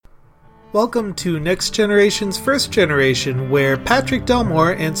Welcome to Next Generation's First Generation, where Patrick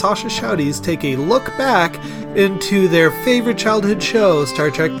Delmore and Sasha Shouties take a look back into their favorite childhood show, Star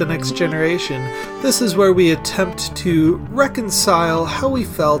Trek The Next Generation. This is where we attempt to reconcile how we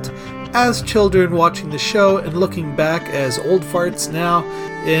felt as children watching the show and looking back as old farts now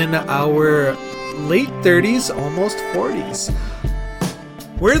in our late 30s, almost 40s.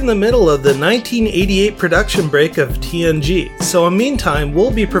 We're in the middle of the 1988 production break of TNG, so in the meantime, we'll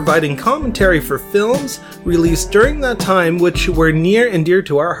be providing commentary for films released during that time which were near and dear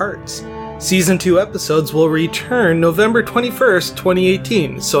to our hearts. Season 2 episodes will return November 21st,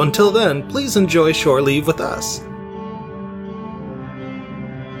 2018, so until then, please enjoy Shore Leave with us.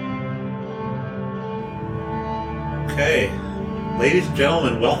 Okay, ladies and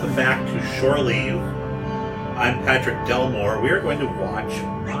gentlemen, welcome back to Shore Leave. I'm Patrick Delmore. We are going to watch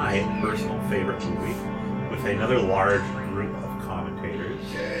my personal favorite movie with another large group of commentators.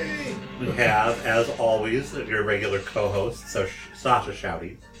 Yay! We have, as always, your regular co-host, Sasha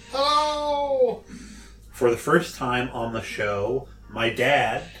Shouties. Hello! For the first time on the show, my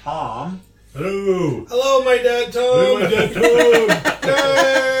dad, Tom. Hello! Hello, my dad, Tom! Hey, my dad, Tom!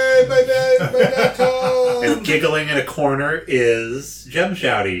 Hey, my dad, Tom! And giggling in a corner is Jem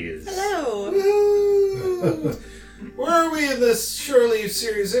Shouties. Hello! Where are we in this Shore Leave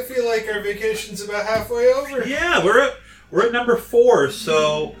series? I feel like our vacation's about halfway over. Yeah, we're at number 4,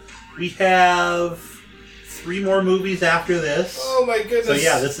 so we have 3 more movies after this. Oh my goodness! So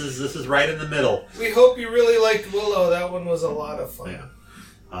yeah, this is right in the middle. We hope you really liked Willow. That one was a lot of fun. Yeah.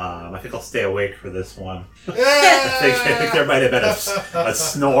 I think I'll stay awake for this one. Yeah. I think there might have been a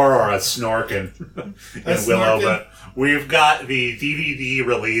snore or a snorking in Willow, but we've got the DVD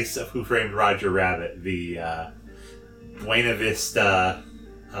release of Who Framed Roger Rabbit, the Buena Vista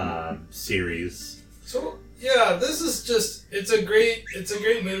series. So yeah, this is just it's a great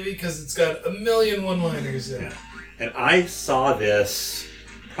movie because it's got a million one-liners in it. Yeah. And I saw this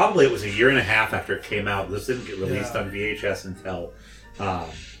probably it was a year and a half after it came out. This didn't get released on VHS until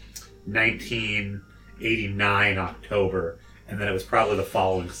 1989 October, and then it was probably the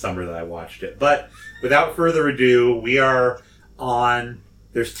following summer that I watched it. But without further ado, we are on.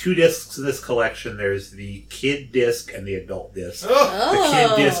 There's 2 discs in this collection. There's the kid disc and the adult disc. Oh. The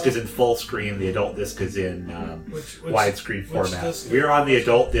kid disc is in full screen. The adult disc is in widescreen format. We're on the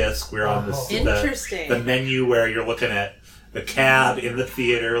adult disc. We're on the menu where you're looking at the cab in the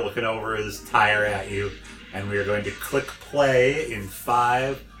theater, looking over his tire at you. And we are going to click play in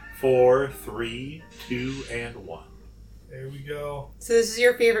 5, 4, 3, 2, and 1. There we go. So this is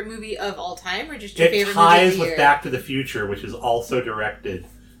your favorite movie of all time, or just your favorite movie It ties of the with year? Back to the Future, which is also directed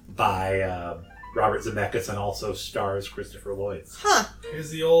by Robert Zemeckis and also stars Christopher Lloyd. Huh. Here's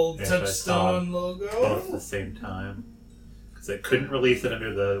the old Yeah, Touchstone logo. Both at the same time. Because they couldn't release it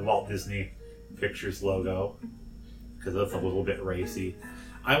under the Walt Disney Pictures logo. Because that's a little bit racy.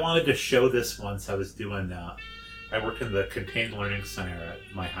 I wanted to show this once. I was doing, I worked in the Contained Learning Center at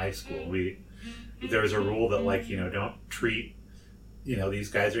my high school. There was a rule that, like, don't treat, these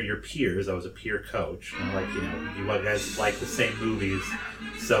guys are your peers. I was a peer coach. And you guys like the same movies.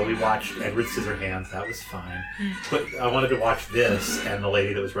 So we watched Edward Scissorhands. That was fine. But I wanted to watch this, and the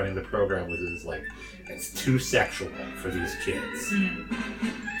lady that was running the program was like, it's too sexual for these kids.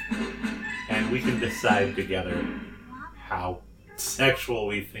 And we can decide together how sexual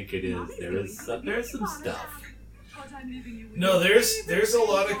we think it is. There's some stuff. No, there's a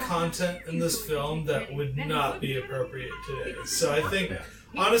lot of content in this film that would not be appropriate today. So I think,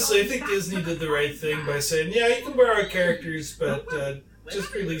 honestly, I think Disney did the right thing by saying, yeah, you can borrow characters, but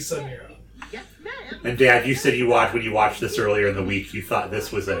just release on your own. And Dad, you said when you watched this earlier in the week, you thought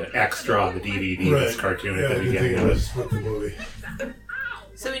this was an extra on the DVD, this cartoon at the I didn't beginning think of it it. was with the movie.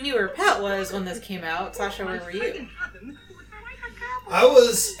 So we knew where Pat was when this came out. Sasha, where were you? I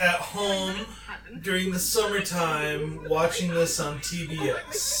was at home during the summertime watching this on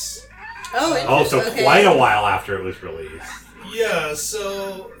TBS. Oh, So okay. quite a while after it was released. Yeah,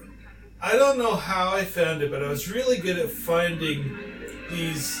 so I don't know how I found it, but I was really good at finding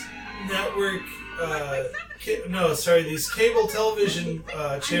these network, these cable television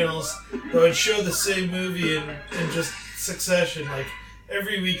channels that would show the same movie in just succession. Like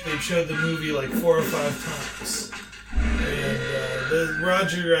every week they'd show the movie like 4 or 5 times. And the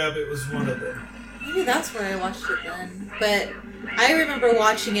Roger Rabbit was one of them. Maybe that's where I watched it then. But I remember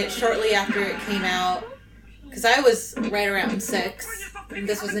watching it shortly after it came out, because I was right around 6. And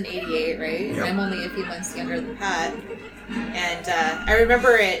this was in 88, right? Yep. I'm only a few months younger than Pat. And I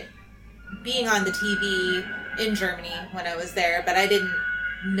remember it being on the TV in Germany when I was there, but I didn't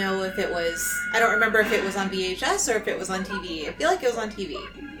know if it was... I don't remember if it was on VHS or if it was on TV. I feel like it was on TV.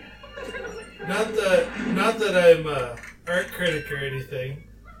 Not that I'm a art critic or anything,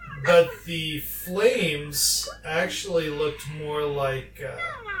 but the flames actually looked more like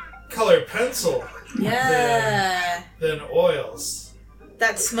color pencil Yeah. than oils.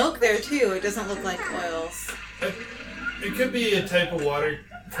 That smoke there, too. It doesn't look like oils. It could be a type of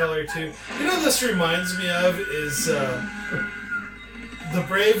watercolor, too. You know what this reminds me of is The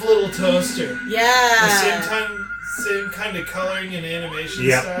Brave Little Toaster. Yeah. Same kind of coloring and animation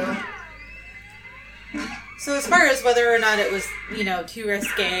Yep. style. So as far as whether or not it was, too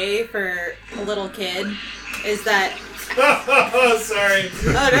risque for a little kid, is that... Sorry.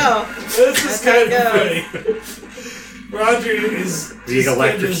 Oh, no. This is That's how kind it of funny. Roger is Being just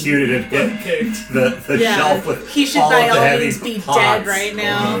electrocuted and getting hit kicked. the shelf with He should all by of the all heavy means be pots. dead right Oh,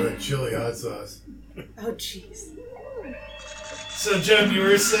 now. the chili hot sauce. Oh, jeez. So, Jen, you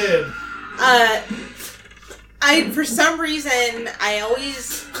were saying... For some reason, I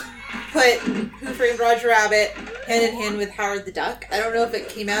always put Who Framed Roger Rabbit hand in hand with Howard the Duck. I don't know if it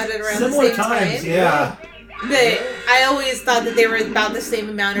came out at around Similar the same times, time. yeah. But I always thought that they were about the same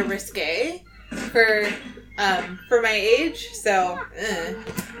amount of risque for my age. So,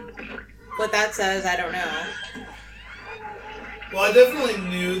 what that says, I don't know. Well, I definitely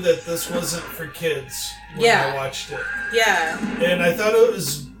knew that this wasn't for kids when Yeah. I watched it. Yeah. And I thought it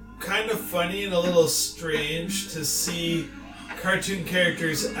was kind of funny and a little strange to see cartoon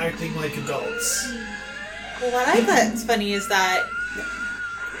characters acting like adults. Well, what I thought's funny is that,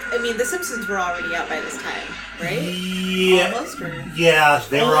 The Simpsons were already out by this time, right? Yeah, Almost, or... yeah.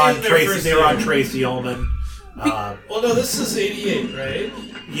 They were Only on in their Tracy. first They were on year. Tracy Ullman. Well, no, this is 88, right?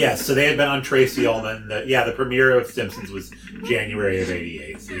 Yes, so they had been on Tracy Ullman. The premiere of Simpsons was January of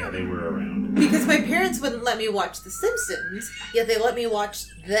 '88. So yeah, they were around. Because my parents wouldn't let me watch The Simpsons, yet they let me watch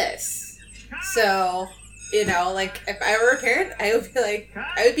this. So, if I were a parent, I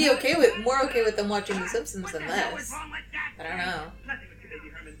would be more okay with them watching The Simpsons than this. I don't know.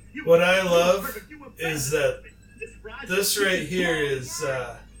 What I love is that this right here is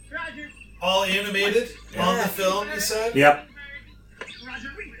all animated on the film, you said? Yep.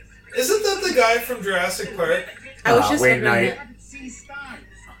 Isn't that the guy from Jurassic Park? I was just Wayne wondering Knight. that.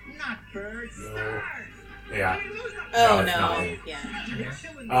 No. Yeah. Oh, it's no. not him.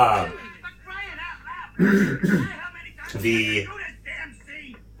 Yeah.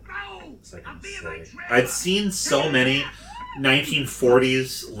 I'd seen so many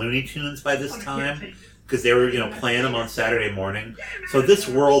 1940s Looney Tunes by this time because they were, playing them on Saturday morning. So this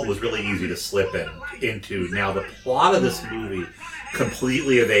world was really easy to slip into. Now the plot of this movie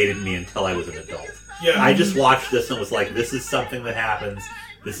completely evaded me until I was an adult. Yeah. I just watched this and was like, this is something that happens.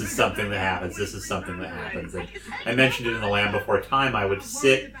 This is something that happens. This is something that happens. And I mentioned it in The Land Before Time. I would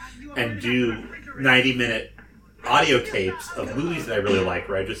sit and do 90-minute audio tapes of movies that I really liked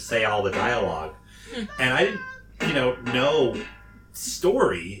where I just say all the dialogue. And I didn't, know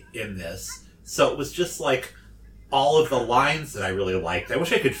story in this. So it was just like all of the lines that I really liked. I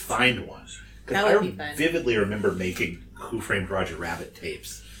wish I could find one. Because That I would be fun. vividly remember making Who Framed Roger Rabbit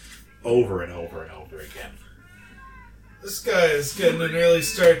tapes over and over and over again. This guy is getting an early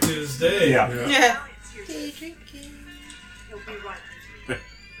start to his day. Yeah. Yeah. Day drinking.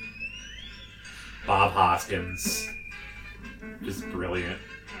 Bob Hoskins. Just brilliant.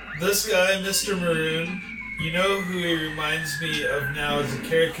 This guy, Mr. Maroon, you know who he reminds me of now as a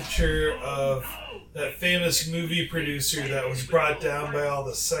caricature of that famous movie producer that was brought down by all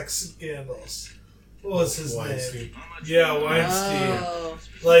the sex scandals. What was his Weinstein. name? Yeah, Weinstein. Oh.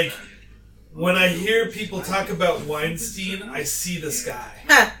 Like, when I hear people talk about Weinstein, I see this guy.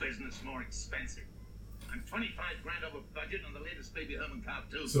 Ha. Business more expensive. I'm 25 grand over budget on the latest Baby Herman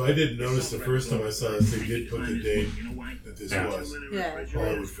cartoon. So I didn't notice the first time I saw this, they did put the date You know why? that this Yeah. was. Yeah.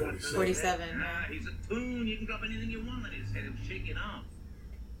 Hollywood 47. 47, yeah. He's a tune. You can drop anything you want in his head. He'll shake it off.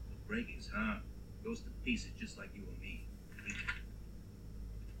 Break his heart. Goes to pieces just like you and me.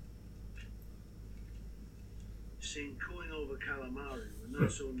 Seen cooing over calamari when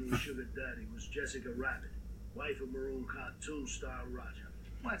not so new sugar daddy was Jessica Rabbit, wife of maroon cartoon star Roger.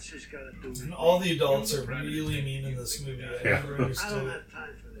 What's this got to do with And all the adults are really mean in this movie. I Yeah. never I don't understood it. have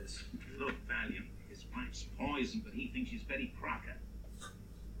time for this. Look, Valiant. His wife's poison, but he thinks she's Betty Crocker.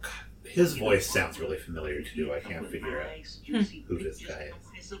 His voice sounds really familiar too. I can't figure out who this guy is.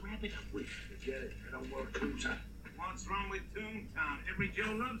 There's the rabbit up with. Forget it. I don't work Toontown. What's wrong with Toontown? Every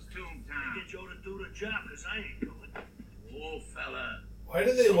Joe loves Toontown. Get Joe to do the job, because I ain't doing it. Oh, fella. Why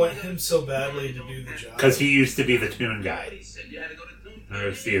do they want him so badly to do the job? Because he used to be the tune guy. He said you had to go to Toontown.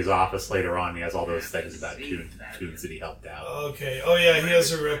 I see his office later on. He has all those things about tunes that he helped out. Okay. Oh, yeah, he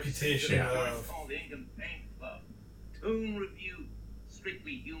has a reputation Yeah. of... Called the Ink and Paint Club. Toon Review.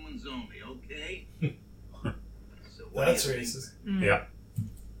 strictly humans only, okay? So what That's do you think? racist. Yeah.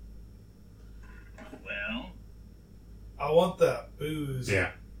 Well, I want that booze.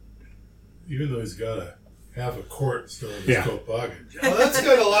 Yeah. Even though he's got a half a quart still in his Yeah. coat pocket. Well, that's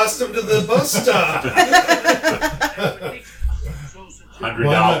gonna last him to the bus stop. $100.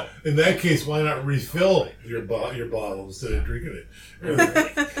 Why not, in that case, why not refill your bottle instead of drinking it? I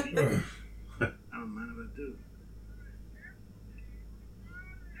don't mind if I do.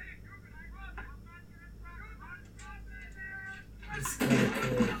 It's kinda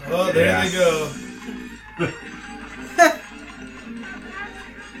cool. Oh, there Yeah. they go.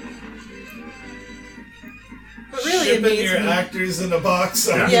 What really Shipping amazed your me. actors in a box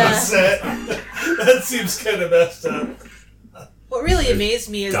on Yeah. the set. That seems kind of messed up. What really amazed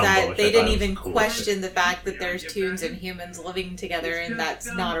me is Dumbo, that which they I didn't thought even was cool. question the fact that there's toons and humans living together, and that's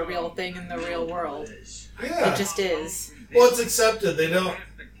not a real thing in the real world. Yeah. It just is. Well, it's accepted. They don't.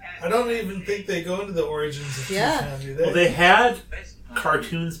 I don't even think they go into the origins of Yeah. Toucan, do they? Well, they had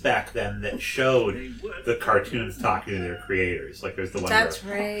cartoons back then that showed the cartoons talking to their creators. Like there's the one That's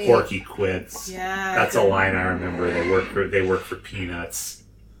where right. Porky quits. Yeah. That's a line I remember. They work for peanuts.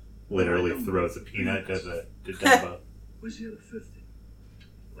 Literally throws a peanut to Dumbo. Where's the other 50?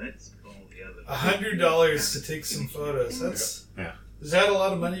 let's call the other. $100 to take some photos. That's. Yeah. Is that a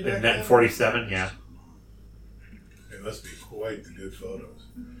lot of money back And then? net 47, yeah. It must be quite the good photos.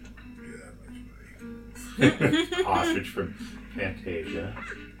 Get that much money. Ostrich from Fantasia.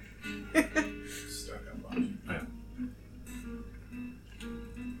 Stuck up on it. Yeah.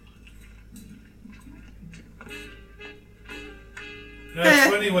 No, it's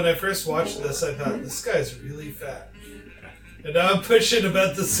funny, when I first watched this, I thought, this guy's really fat. And now I'm pushing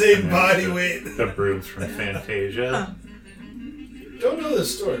about the same body weight. The brooms from Fantasia. Don't know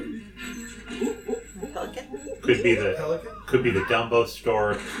this story. Pelican? Could be the Pelican? Dumbo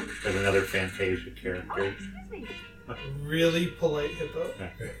store with another Fantasia character. Really polite hippo. Yeah.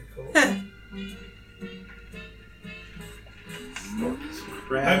 Very cool.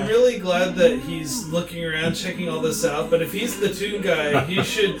 Crab. I'm really glad that he's looking around, checking all this out, but if he's the toon guy, he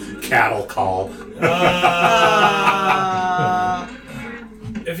should... Cattle call.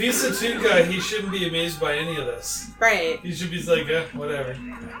 If he's the toon guy, he shouldn't be amazed by any of this. Right. He should be like, whatever.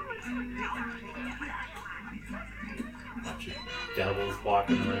 Bunch of devils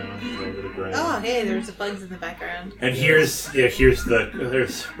walking around over the ground. Oh, hey, there's the bugs in the background. And there's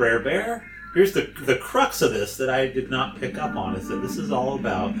Rare Bear. Here's the crux of this that I did not pick up on is that this is all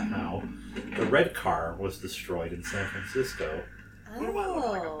about how the red car was destroyed in San Francisco,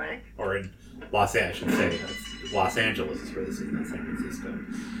 Oh. or in Los Angeles. I should say Los Angeles is where this is, not San Francisco.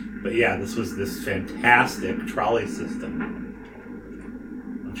 But yeah, this was this fantastic trolley system.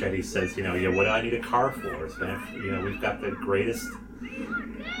 Which Eddie says, what do I need a car for? So, we've got the greatest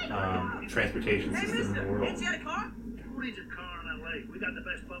transportation system in the world. Who needs a car in LA? We got the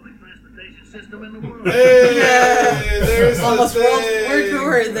best public transportation system in the world. Hey, there's Almost the word thing. for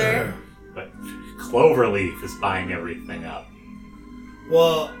word there. But Cloverleaf is buying everything up.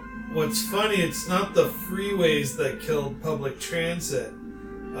 Well, what's funny, it's not the freeways that killed public transit.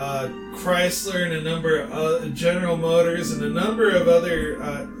 Chrysler and a number of General Motors and a number of other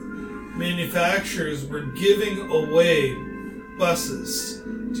manufacturers were giving away buses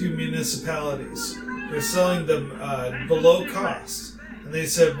to municipalities. They're selling them below cost. And they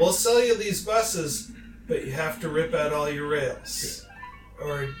said, we'll sell you these buses, but you have to rip out all your rails.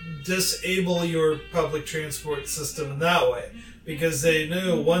 Or disable your public transport system in that way. Because they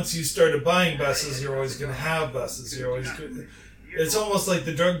knew once you started buying buses, you're always going to have buses. It's almost like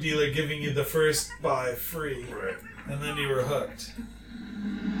the drug dealer giving you the first buy free. Right. And then you were hooked.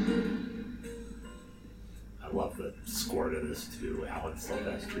 I love the score to this too, Alan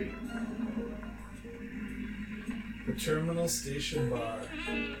Silvestri. The Terminal Station Bar.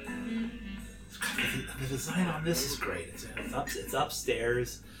 The design on this is great. It's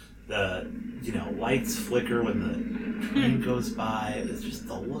upstairs. The lights flicker when the train goes by. It's just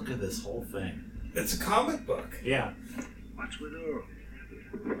the look of this whole thing. It's a comic book. Yeah. What's with Earl?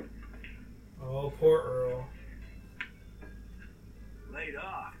 Oh, poor Earl. Laid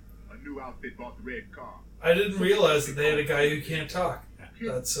off. A new outfit bought the red car. I didn't realize that they had a guy who can't talk.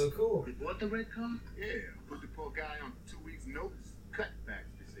 That's so cool. They bought the red car? Yeah, put the poor guy on 2 weeks' notice.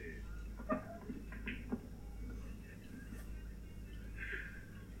 Cutbacks, they said.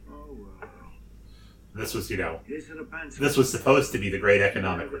 Oh, well. This was, Here's to the pencil. this was supposed to be the great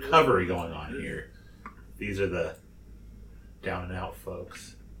economic recovery going on here. These are the down and out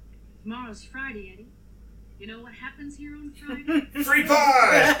folks. Tomorrow's Friday, Eddie. You know what happens here on Friday? Free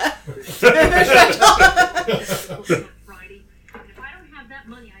pie! Friday. And if I don't have that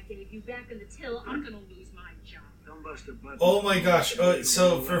money I gave you back in the till, I'm gonna lose my job. Don't bust a butt. Oh my gosh.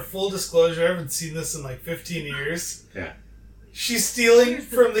 So for full disclosure, I haven't seen this in like 15 years. Yeah. She's stealing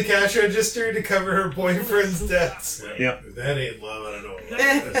from the cash register to cover her boyfriend's debts. Yep. If that ain't love, I don't know what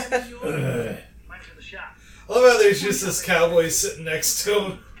that Back to the shop. I love how there's just this cowboy sitting next to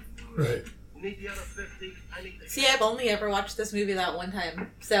him. is. Right. Need the other 50. I need the See, I've only ever watched this movie that one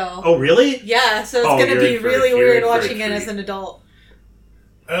time. So, Oh, really? yeah, so it's Oh, going to you're be in for a- really you're weird in for a watching it treat. as an adult.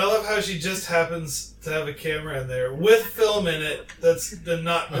 And I love how she just happens to have a camera in there with film in it that's been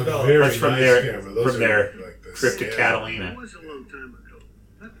not A developed. very That's from nice their- camera. Those from are their like this. Trip to That Catalina. was a long time ago.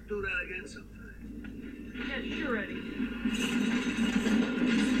 Have to do that again sometime. Yeah, sure, Eddie.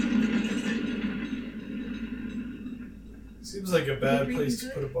 Seems like a bad place to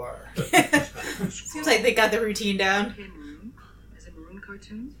put a bar. Seems like they got the routine down. Okay, Maroon. As in Maroon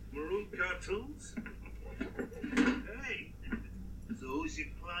cartoons? Maroon cartoons? Hey! So who's your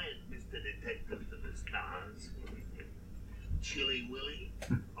client, Mr. Detective of the Stars? Chili Willy?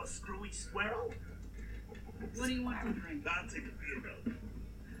 Or Screwy Squirrel? What do you want to drink? I'll take a beer, though.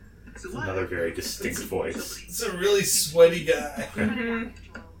 So It's why another not very distinct voice. It's a really sweaty guy. Mhm.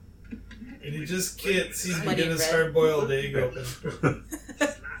 And he just can't seem to Sweaty get his red. hard-boiled egg open.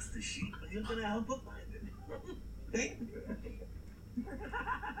 Slice the sheep and you're gonna help her find it.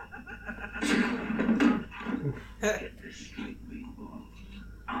 Get this straight, Meatball.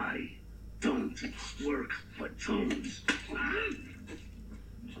 I don't work for Jones.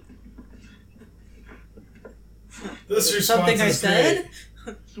 This response Something I is said?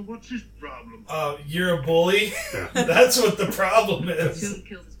 So what's his problem? great. You're a bully? That's what the problem is. Toon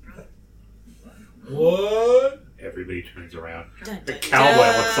kills his brother. What? Everybody turns around. Dun, The dun, cowboy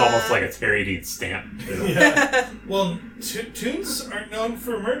dun. looks almost like a Terry Dean Stanton. too. Yeah. Well, Toons aren't known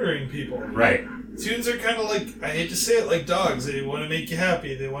for murdering people. Right. Toons are kind of like, I hate to say it, like dogs. They want to make you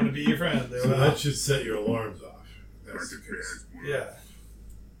happy. They want to be your friend. They So want that should set your alarms off. That's the case. Yeah.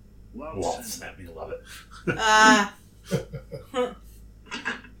 Walt snapped me to love it. Ah.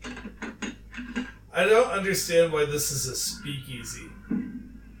 I don't understand why this is a speakeasy.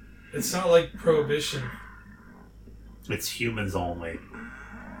 It's not like Prohibition. It's humans only.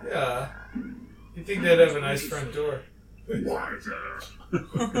 Yeah. You think they'd have a nice front door.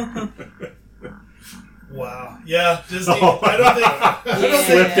 Wow. Yeah, Disney. Oh. I don't think. Yeah.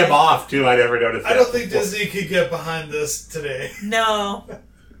 Flipped him off too. I never noticed that. I don't think before. Disney could get behind this today. No.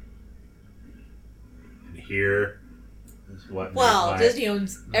 And here is what Well, made my- Disney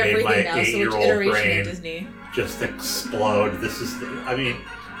owns made everything my now, so which 8-year-old iteration brain of Disney? just explode. This is. I mean,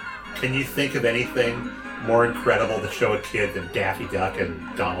 can you think of anything more incredible to show a kid than Daffy Duck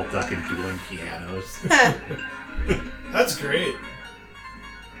and Donald Duck and dueling pianos? That's great.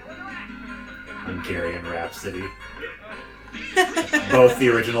 Hungarian Rhapsody. Both the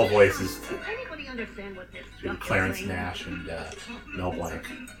original voices Does anybody understand what this to duck is Clarence saying? Nash and Mel Blanc.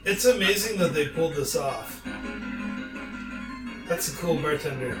 It's amazing that they pulled this off. That's a cool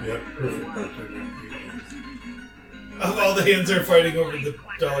bartender. Yep, perfect. Of all the hands are fighting over the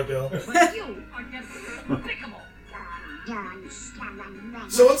dollar bill. But you are despicable.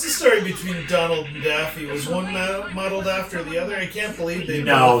 So what's the story between Donald and Daffy? Was one modeled after the other? I can't believe they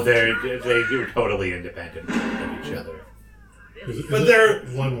No, they were totally independent of each other. But they're-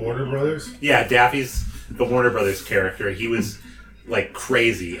 one Warner Brothers. Yeah, Daffy's the Warner Brothers character. He was like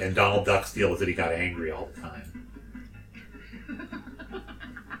crazy, and Donald Duck's deal was that he got angry all the time.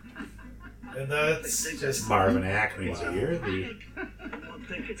 And that's just Marvin Acme, so you're the. You won't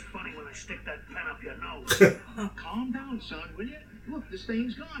think it's funny when I stick that pen up your nose. Calm down, son, will you? Look, the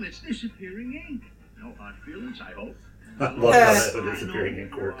stain's gone. It's disappearing ink. No hard feelings, I hope. I love how that disappearing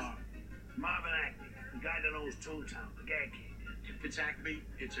ink works. Marvin Acme, the guy that owns Toontown, the gag king. If it's Acme,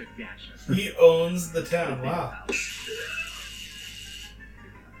 it's a gasser. he owns the town. Wow.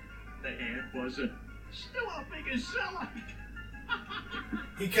 The hand wasn't still our biggest seller.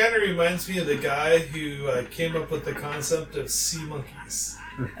 He kind of reminds me of the guy who came up with the concept of sea monkeys.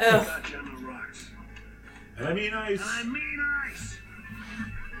 Oh. Got you on the rocks. And I mean ice. And I mean ice.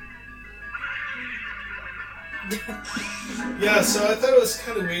 Yeah, so I thought it was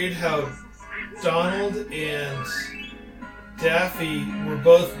kind of weird how Donald and Daffy were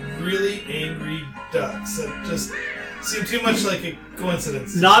both really angry ducks. That just seemed too much like a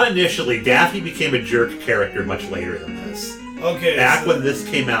coincidence. Not initially. Daffy became a jerk character much later than this. Okay. Back so- when this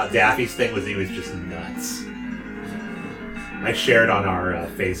came out, Daffy's thing was he was just nuts. I shared on our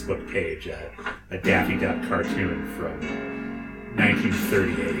Facebook page a Daffy Duck cartoon from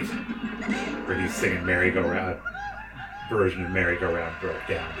 1938 where he's singing Merry-Go-Round. Version of Merry-Go-Round broke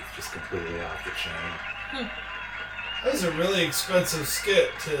down. It's just completely off the chain. That was a really expensive skit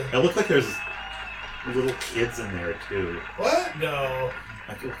to... It looked like there's little kids in there, too. What? No.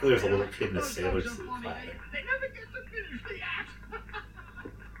 I think there's a little kid in a sailor suit. They never get to finish the act.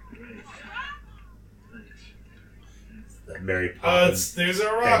 That Mary Poppins. There's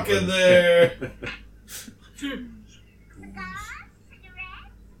a rock in penguin. there.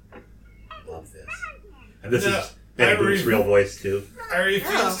 Love this. And this No, is Betty I Boop's real voice, too. I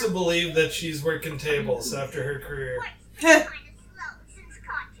refuse to believe that she's working tables after her career. Kind of slow since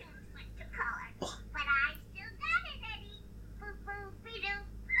cartoons went to color. But I still got it, Eddie. Boop-boop-be-doo.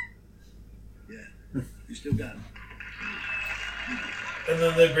 Yeah, you still got it. And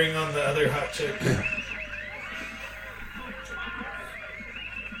then they bring on the other hot chick.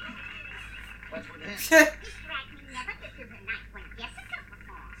 What's with him? Mr. Acme never gets to the night when Jessica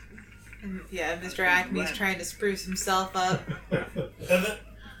performs. Yeah, Mr. Acme's trying to spruce himself up. And then,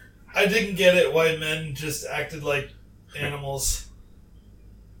 I didn't get it why men just acted like animals.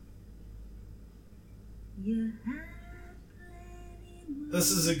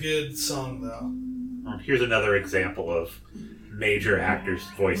 This is a good song, though. Here's another example of major actors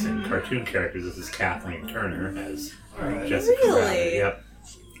voicing cartoon characters. This is Kathleen Turner as Alright. Jessica Really? Rabbit. Yep.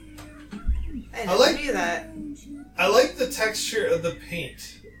 I I never like- knew that. I like the texture of the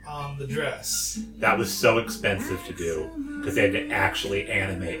paint on the dress. That was so expensive to do because they had to actually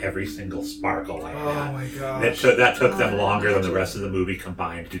animate every single sparkle like Oh that. my That gosh. took them longer than the rest of the movie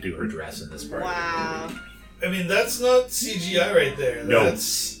combined to do her dress in this part. Wow. I mean, that's not CGI right there. No.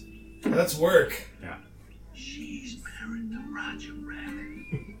 That's work. She's married to Roger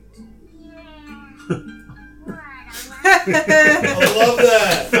Rabbit. I love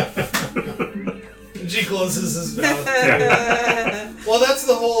that. And she closes his mouth. Well, that's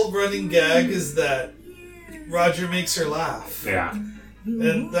the whole running gag, is that Roger makes her laugh. Yeah.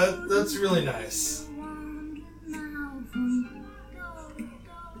 And that's really nice.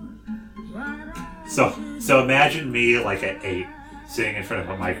 So imagine me like at 8 sitting in front of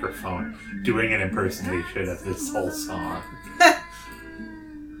a microphone doing an impersonation of this whole song.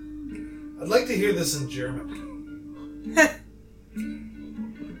 I'd like to hear this in German.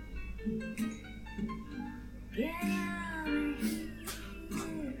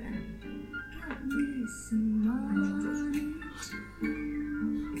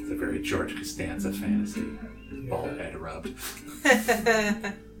 It's a very George Costanza fantasy. Bald head rubbed.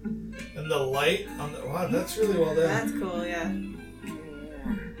 And the light on the... Wow, that's really well done. That's cool, yeah.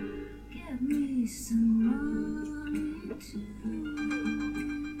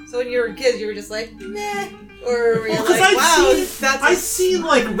 So when you were kids, you were just like, meh. Or were you Well, 'cause like, I've wow, seen- that's I've seen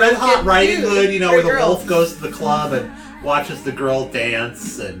like Red Hot Get Riding nude Hood, you know, for where the girls. wolf goes to the club and watches the girl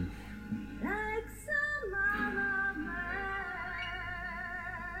dance and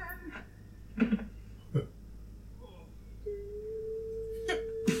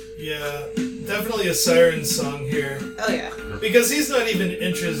Yeah, definitely a siren song here. Oh, yeah. Because he's not even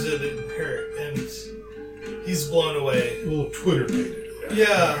interested in her, and he's blown away. A little Twitter baited.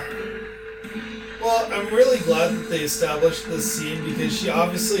 Yeah. Well, I'm really glad that they established this scene because she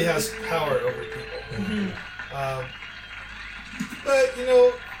obviously has power over people. But, you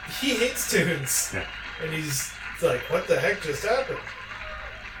know, he hates tunes. Yeah. And he's like, what the heck just happened?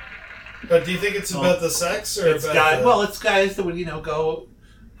 But do you think it's about the sex or it's about guys. the... Well, it's guys that would go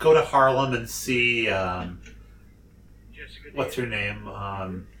to Harlem and see what's her name,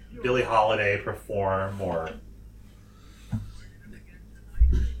 Billie Holiday perform, or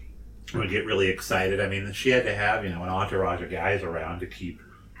would get really excited. I mean, she had to have an entourage of guys around to keep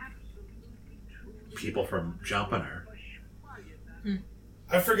people from jumping her.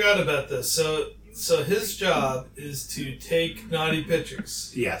 I forgot about this. So his job is to take naughty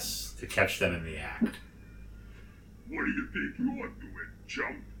pictures. Yes, to catch them in the act. What do you think you're doing,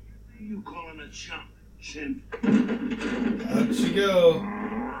 chump? You call him a chump, chimp. Out you go.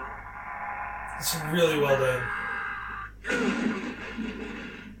 It's really well done.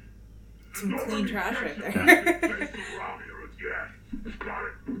 Some clean trash right there. Around here again. Got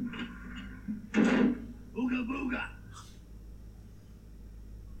it? Booga booga.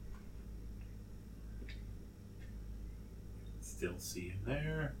 Still see him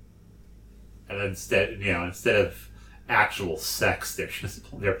there. And instead of actual sex,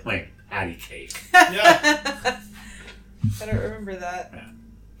 they're playing patty cake. Yeah. I don't remember that. Yeah.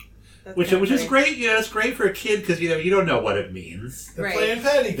 That's Which kinda is funny. great. It's great for a kid because you don't know what it means. They're Right. playing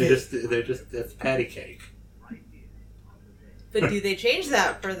patty cake. It's patty cake. But do they change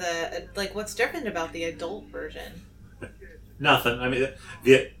that for the, like, what's different about the adult version? Nothing. I mean,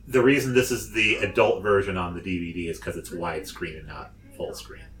 the reason this is the adult version on the DVD is because it's widescreen and not full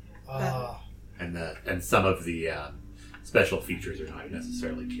screen, Ah. and some of the special features are not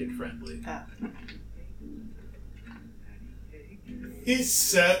necessarily kid friendly. He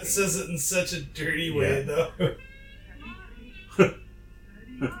says it in such a dirty way, though.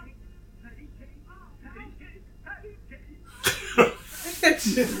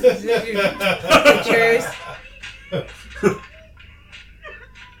 Pictures.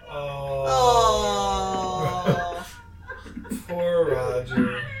 Oh. Poor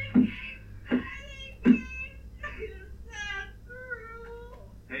Roger.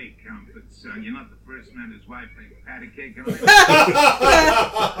 Hey, Comfort, son, you're not the first man whose wife made patty cake on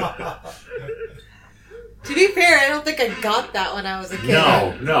To be fair, I don't think I got that when I was a kid.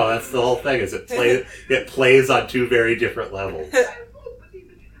 No, that's the whole thing. Is it plays on two very different levels.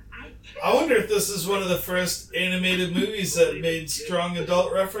 I wonder if this is one of the first animated movies that made strong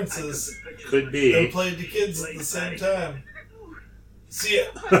adult references Could be. and played to kids at the same time. See ya.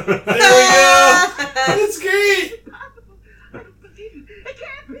 There we go. That's great.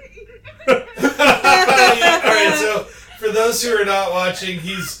 Alright, so for those who are not watching,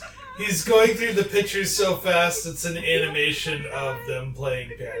 he's going through the pictures so fast it's an animation of them playing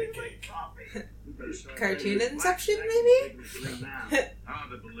patty cake. Cartoon Inception, maybe?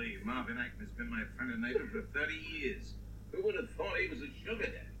 Hard to believe. Marvin Ackman's been my friend and neighbor for 30 years. Who would have thought he was a sugar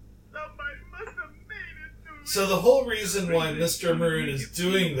daddy? Somebody must have made it to me. So the whole reason why Mr. Maroon is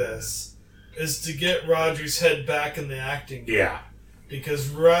doing this is to get Roger's head back in the acting game. Yeah. Because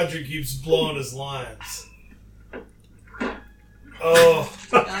Roger keeps blowing his lines. Oh.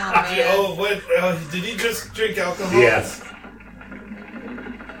 Oh, What? Did he just drink alcohol? Yes.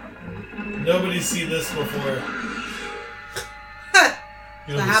 Nobody's seen this before.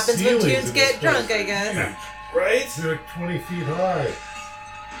 You know, That the happens when ceilings tunes in get this drunk, place, I guess. Right? They're like 20 feet high.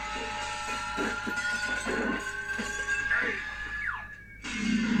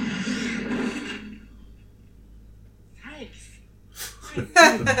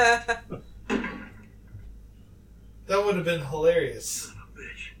 That would have been hilarious. Son of a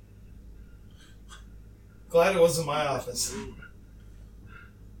bitch. Glad it wasn't my office.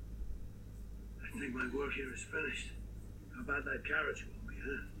 I think my work here is finished. How about that carriage for me,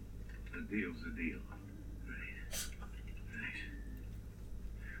 huh? The deal's a deal. Great. Thanks.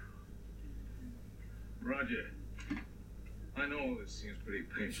 Roger, I know this seems pretty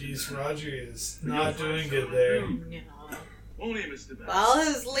painful. Jeez, Roger is not doing good there. No. Won't he, Mr. Bass? Well,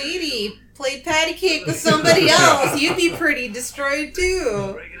 his lady played patty cake with somebody else. You'd be pretty destroyed,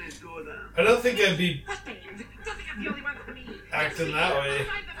 too. Breaking his door down. I don't think I'd be acting that way.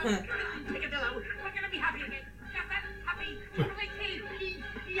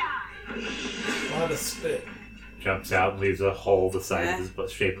 A lot of spit. Jumps out and leaves a hole the size of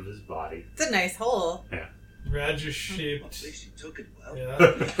his shape of his body. It's a nice hole. Roger Well, at shaped. least you took it well. Yeah.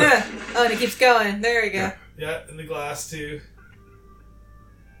 Oh, and it keeps going. There we go. Yeah, in the glass too.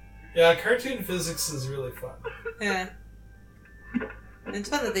 Yeah, cartoon physics is really fun. Yeah. And it's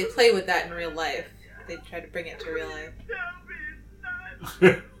fun that they play with that in real life. They try to bring it to real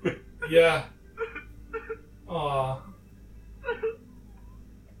life. Yeah. Aw.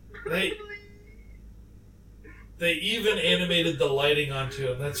 They even animated the lighting onto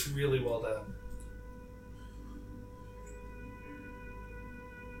him. That's really well done.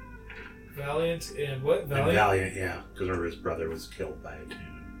 Valiant and what? Valiant? Valiant, yeah. Because remember his brother was killed by a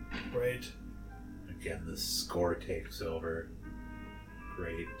tune. Right. Again, the score takes over.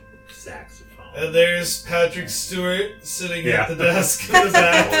 Great saxophone. And there's Patrick Stewart sitting Yeah. at the desk in the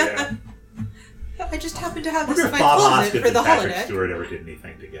back. Oh, yeah. I just happen to have I this wonder in if my Bob closet Hoskins for the and Patrick holiday. Stewart ever did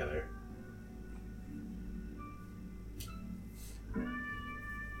anything together.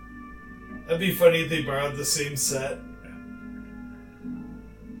 That'd be funny if they borrowed the same set.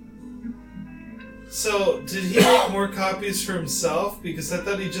 So, did he make more copies for himself? Because I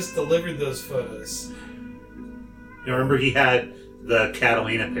thought he just delivered those photos. You remember he had the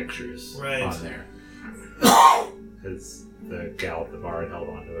Catalina pictures Right. on there. Because the gal at the bar had held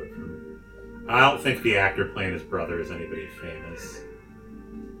on to it. I don't think the actor playing his brother is anybody famous.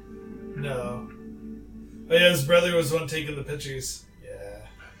 No. Oh yeah, his brother was one taking the pictures. Yeah.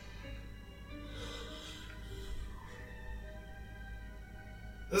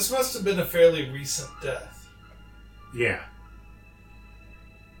 This must have been a fairly recent death. Yeah.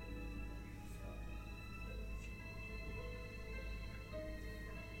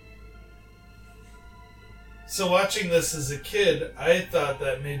 So watching this as a kid, I thought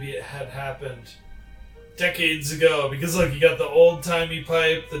that maybe it had happened decades ago. Because look, you got the old-timey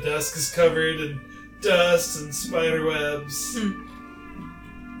pipe, the desk is covered in dust and spider webs.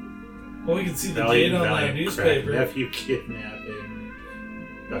 Well, we can see the date on that newspaper. Nephew kidnapping.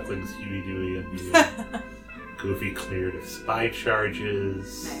 Ducklings Huey, Dewey, and Dewey. Goofy cleared of spy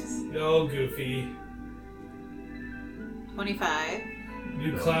charges. Nice. Yo, Goofy. 25.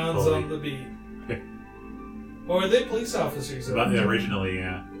 New clowns bully. on the beat. Or are they police officers? But originally,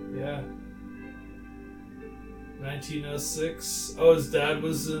 yeah. Yeah. 1906. Oh, his dad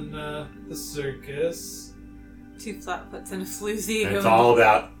was in the circus. 2 flatfoots and a floozy. And it's all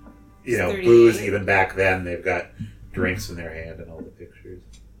about, It's 38. booze. Even back then, they've got drinks in their hand and all the pictures.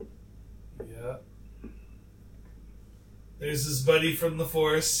 Yeah. There's his buddy from the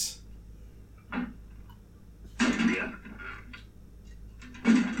Force. Yeah.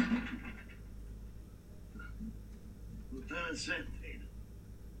 Lieutenant Santana.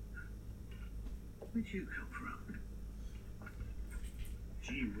 Where'd you come from?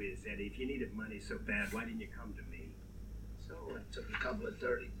 Gee whiz, Eddie, if you needed money so bad, why didn't you come to me? So I took a couple of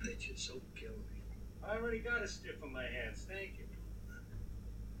dirty bitches, so kill me. I already got a stiff on my hands, thank you.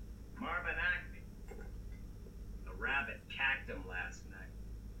 Marvin Acme. The rabbit cacked him last night.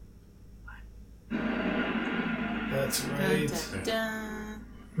 That's Dun, right. dun, dun.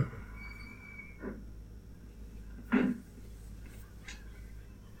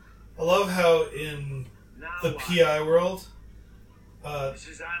 I love how in the PI world,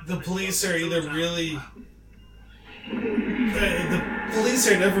 the police are either really... the police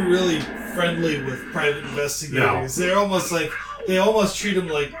are never really friendly with private investigators. They're almost like... They almost treat them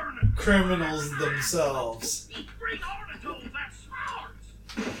like criminals themselves.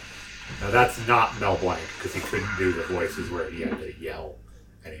 Now that's not Mel Blanc, because he couldn't do the voices where he had to yell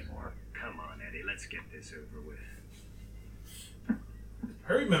anymore. Come on, Eddie, let's get this over with.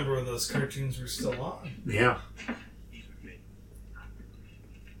 I remember when those cartoons were still on. Yeah.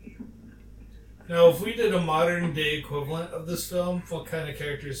 Now, if we did a modern day equivalent of this film, what kind of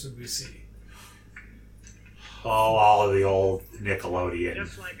characters would we see? Oh, all of the old Nickelodeon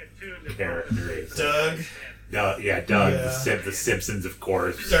Just like a tune that characters. Doug, Doug, Yeah. the Simpsons, of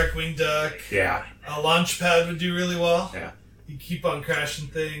course. Darkwing Duck, Yeah. a Launchpad would do really well. Yeah. You keep on crashing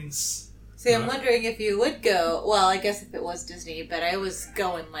things. See, I'm wondering if you would go. Well, I guess if it was Disney, but I was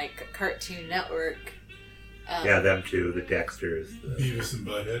going like Cartoon Network. Yeah, them too. The Dexters. The Beavis and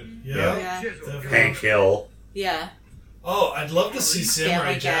Butthead. Yeah. Yeah. Definitely. Hank Hill. Yeah. Oh, I'd love to see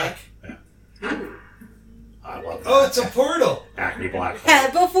Samurai Family Jack. I love that. Oh, it's a portal. Acme Black Hole. Yeah,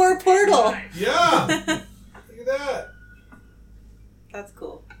 before Portal. Yeah. Look at that. That's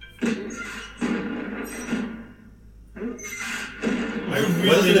cool. I What is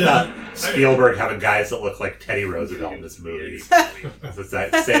really it didn't. about Spielberg having guys that look like Teddy Roosevelt in this movie? It looks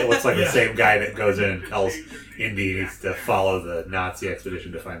like the Yeah. same guy that goes in and tells Indy he needs to follow the Nazi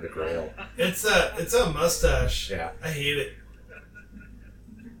expedition to find the Grail. It's a mustache. Yeah. I hate it.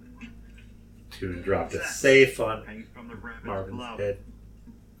 Toon dropped a safe on Paint from the rabbit's Marvin's glove. head.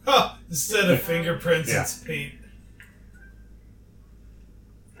 Huh. Instead of fingerprints, Yeah. it's paint.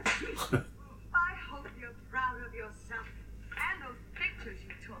 I hope you're proud of yourself and those pictures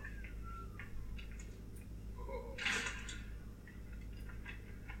you took.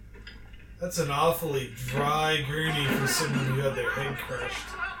 That's an awfully dry gurney for someone who had their head crushed.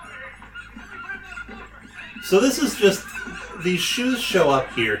 So this is just these shoes show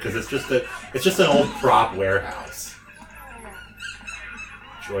up here because it's just an old prop warehouse.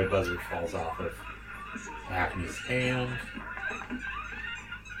 Joy Buzzard falls off of Acme's hand.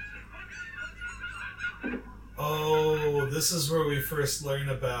 Oh, this is where we first learn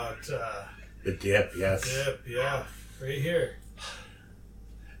about The dip, yes. dip. Yeah, right here.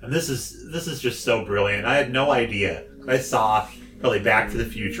 And this is just so brilliant. I had no idea. I saw probably Back to the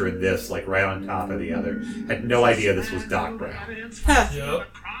Future and this like right on top of the other. Had no idea this was Doc Brown. Yep.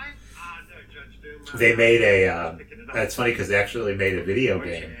 They made a. It's funny because they actually made a video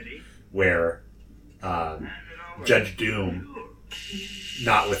game where Judge Doom,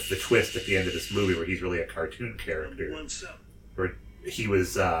 not with the twist at the end of this movie where he's really a cartoon character, where he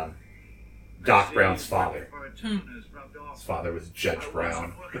was Doc Brown's father. His father was Judge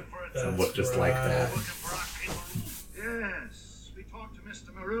Brown. And looked just like that. Yes, we talked to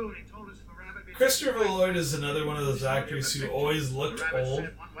Mr. Maroon. He told us the rabbit. Christopher Lloyd is another one of those actors who always looked old,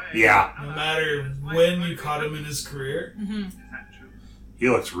 Yeah, no matter when you caught him in his career. he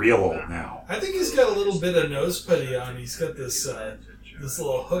looks real old now. I think he's got a little bit of nose putty on. He's got this this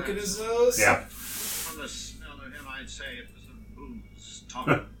little hook in his nose. Yeah. From the smell of him, I'd say it was a booze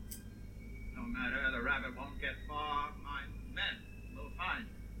talking. No matter, the rabbit won't get far. My men will find.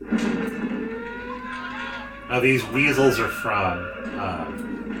 Now these weasels are from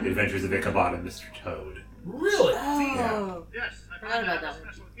The Adventures of Ichabod and Mr. Toad. Really? Oh. Yes, Forgot about that one.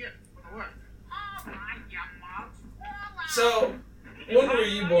 special gift for the work. So, When were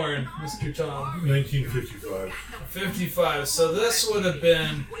you born, Mr. Tom? 1955. 55. So this would have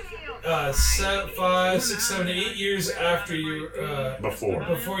been 5, 6, 7, 8 years after you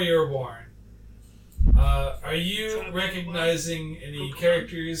before you were born. Are you recognizing any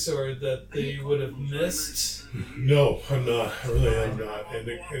characters or that they would have missed? No, I'm not. I really am not. And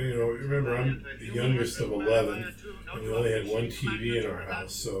you know, remember, I'm the youngest of 11, and we only had one TV in our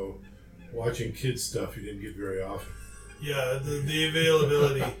house, so watching kids stuff you didn't get very often. Yeah, the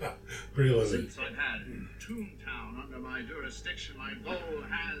availability. Pretty limited. Since I've had Toontown under my jurisdiction, my goal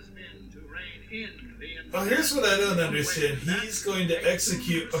has been to rein in the... Well, here's what I don't understand. He's going to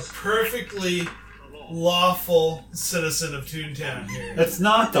execute a perfectly lawful citizen of Toontown here. It's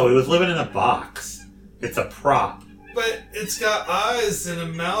not, though. He was living in a box. It's a prop. But it's got eyes and a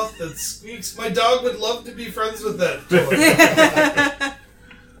mouth that squeaks. My dog would love to be friends with that toy.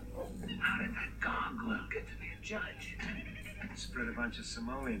 How did that gargoyle get to be a judge? Spread a bunch of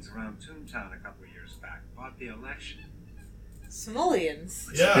Somalians around Toontown a couple of years back. Bought the election. Simoleons.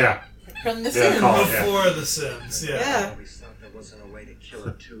 Yeah. From The Sims. Before The Sims, Yeah. I always thought there wasn't a way to kill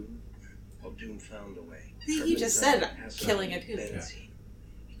a tune. Well, Doom found a way. He just said killing a tune.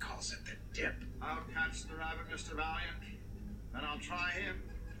 He calls it the dip. I'll catch the rabbit, Mr. Valiant, and I'll try him.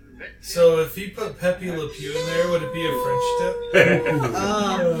 So if he put Pepe Le Pew in there, would it be a French dip?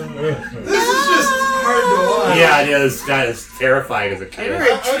 This is just hard to watch. Yeah, it is. That is terrifying as a kid.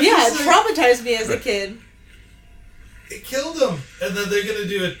 It traumatized me as a kid. It killed him. And then they're going to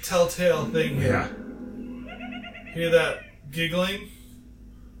do a telltale thing here. Yeah. Hear that giggling?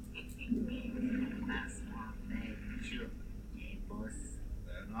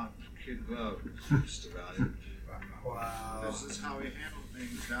 They're not kid gloves, Mr. Valiant. Wow. This is how we handle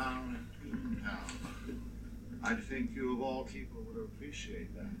things down in Toontown. I think you of all people would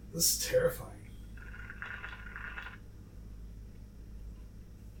appreciate that. This is terrifying.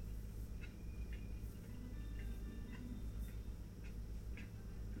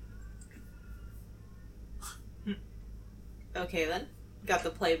 Okay then. Got the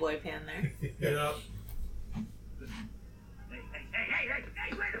Playboy pan there. Yeah. Hey,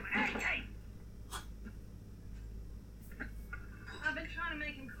 wait a minute, hey! I've been trying to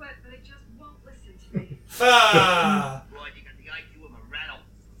make him quit, but he just won't listen to me. Ah! Boy, you got the IQ of a rattle.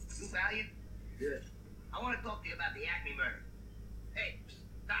 You Valiant? Yes. I want to talk to you about the Acme murder. Hey,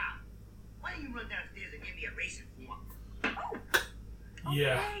 stop. Why don't you run downstairs and give me a racing form?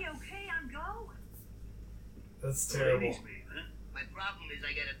 Yeah. Okay, I'm going. That's terrible. My problem is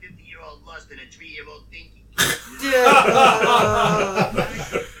I got a 50-year-old lust and a 3-year-old dinky.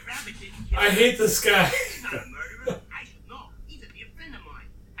 I hate this guy. He's not a murderer. I should know. He's a dear friend of mine.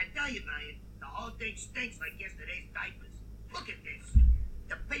 I tell you, Valiant, the whole thing stinks like yesterday's diapers. Look at this.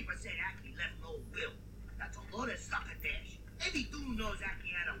 The paper said Acme left no will. That's a load of succotash. Every Doom knows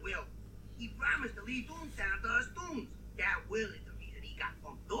Acme had a will. He promised to leave Toontown to us Dooms. That will is the reason he got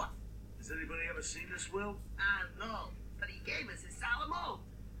bumped off. Has anybody ever seen this will? No, but he gave us his solemn oath.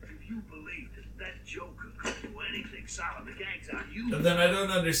 If you believe that Joker could do anything, solemn, the gang's on you. And then I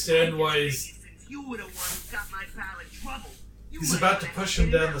don't understand why Since you were the one who got my pal in trouble. he's about to push him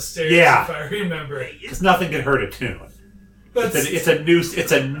down the stairs, Yeah. if I remember. Because nothing can hurt a tune. But It's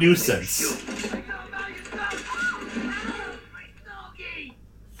a nuisance.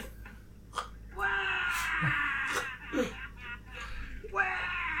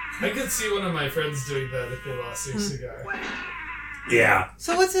 I could see one of my friends doing that if they lost their cigar. Yeah.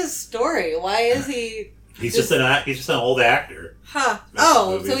 So what's his story? Why is he... He's just an old actor. Huh. That's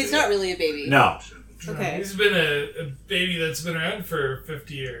Oh, the so movie. he's not really a baby. No. Okay. He's been a baby that's been around for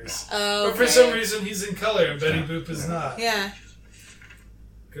 50 years. Oh, But for some reason he's in color and Betty Boop is not. Yeah.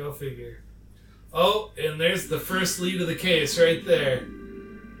 Go figure. Oh, and there's the first lead of the case right there.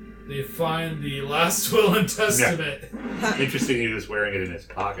 They find the last will and testament. Yeah. Interesting he was wearing it in his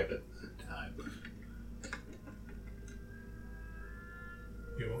pocket at the time.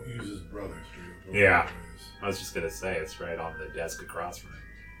 He won't use his brother's to Yeah. I was just going to say, it's right on the desk across from him.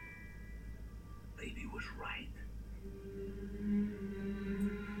 Baby was right.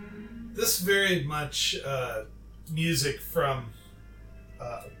 This very much music from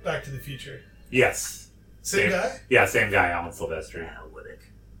Back to the Future. Yes. Same guy? Yeah, same guy, Alan Silvestri. Hell with it.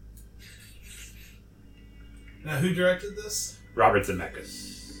 Now, who directed this? Robert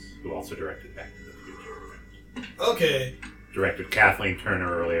Zemeckis, who also directed Back to the Future. Okay. Directed Kathleen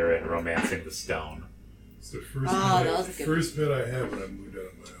Turner earlier in Romancing the Stone. It's the first, Oh, bit, that was a good first bit I had when I moved out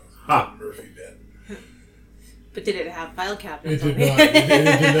of my house. Huh. Murphy bit. But did it have file It cabinets did on not. It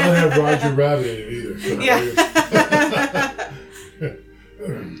did not have Roger Rabbit in it either. So Yeah.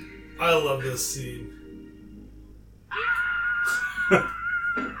 I love this scene. How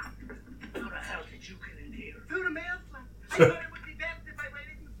the hell did you get in here? Through the mail slot. I thought it would be best if I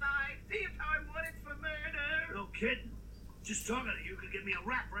waited inside. See if I'm wanted for murder. No kidding. Just talking to you could give me a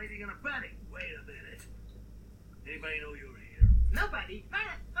rap rating and a betting. Wait a minute. Anybody know you were here? Nobody. Not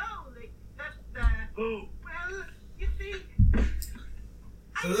a soul except, Who? well, you see...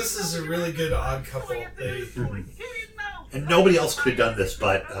 So this is a really good odd couple. They And nobody else could have done this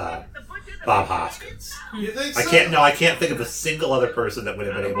but Bob Hoskins. You think I so? can't. No, I can't think of a single other person that would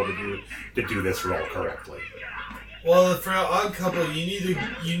have been able to do this role correctly. Well, for an odd couple, you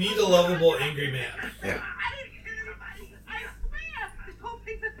need a lovable angry man. Yeah. I swear, this whole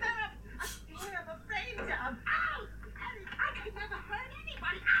thing's a setup. A story of a brain job. Ow! I could never hurt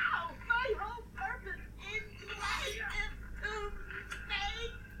anybody. Ow! My whole purpose in life is to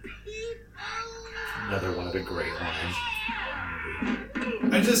save people. Another one of the great lines.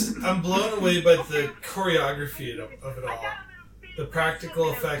 I'm blown away by the choreography of it all. The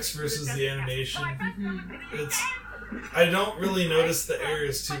practical effects versus the animation. I don't really notice the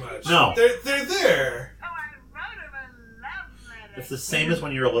errors too much. No. They're there. It's the same as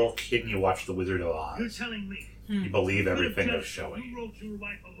when you're a little kid and you watch The Wizard of You're Oz. telling me You believe everything they're showing. you wrote your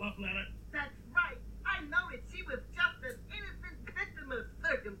wife a love letter? That's right. I know it. She was just an innocent victim of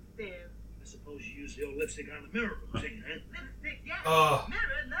circumstance. I suppose you used the old lipstick on the mirror routine, eh? Lipstick, yes. Oh.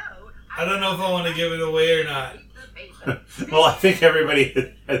 Mirror, no. I don't know if I want to give it away or not. Well, I think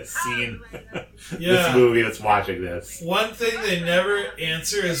everybody has seen Yeah. this movie that's watching this. One thing they never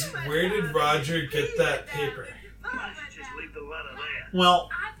answer is where did Roger get that paper? Why don't you just leave the letter there? Well,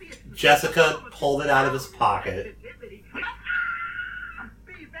 Jessica pulled it out of his pocket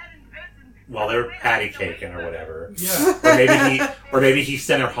while they were patty caking or whatever. Yeah. Or maybe he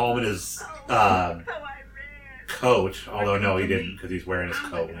sent her home in his coat. Although no, he didn't because he's wearing his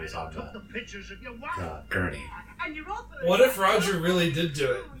coat when he's on The pictures of your wife. the gurney. What if Roger really did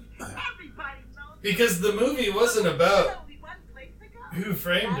do it? Because the movie wasn't about who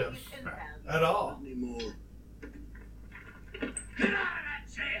framed him at all. Anymore. Get out of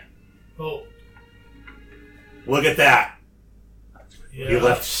that chair! Oh, Look at that. yeah. He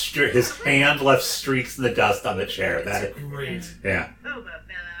left his hand left streaks in the dust on the chair. That Great. yeah. Over,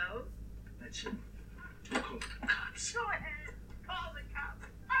 fellow. That's it. Call the cops. Go ahead. Call the cops.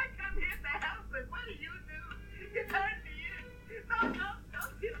 I come here to help, but what do? You turned me in. No,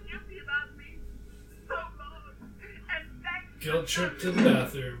 don't feel guilty about me. So long. And thank you. Guilt trip to the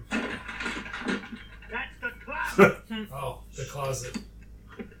bathroom. That's the closet. Oh, the closet.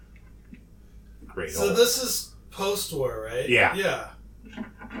 Great. So this is post-war, right? Yeah. Yeah.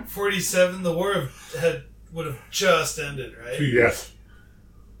 47. The war would have just ended, right? Yes.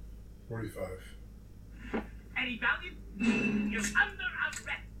 45. Eddie Valiant, you're under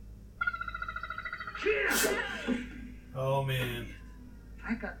arrest. Oh man.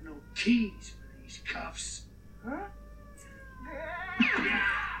 I got no keys for these cuffs. Huh?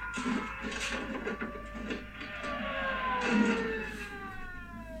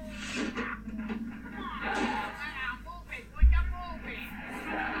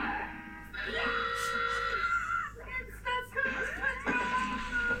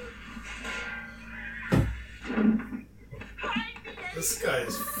 This guy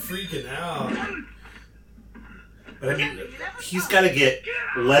is freaking out. But I mean, he's got to get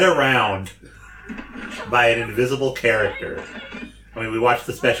led around by an invisible character. I mean, we watched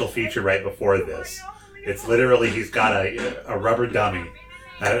the special feature right before this. It's literally he's got a rubber dummy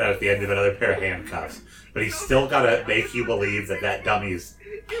at the end of another pair of handcuffs. But he's still got to make you believe that that dummy's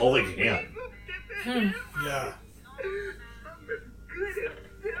pulling him. Yeah.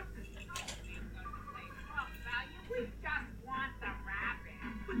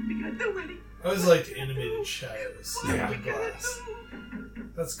 I always liked animated shadows in Yeah. the glass.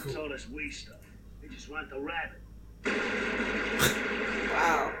 That's It's cool. all this wee stuff. They just want the rabbit.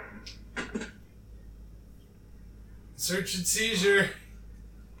 Wow. Search and seizure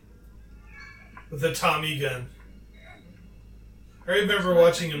with a Tommy gun. I remember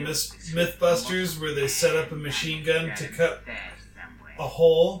watching a Mythbusters where they set up a machine gun to cut a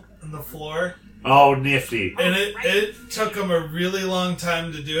hole in the floor. Oh, nifty. And it took them a really long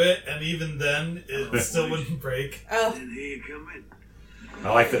time to do it, and even then, it still wouldn't break. Oh. And here you come in.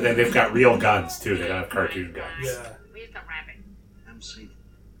 I like that they've got real guns, too. They don't have cartoon guns. Yeah. Where's the rabbit? I'm seeing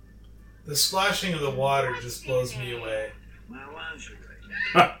The splashing of the water just blows me away. my lingerie.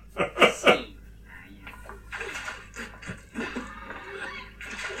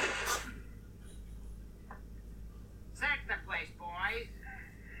 Sack the place, boys.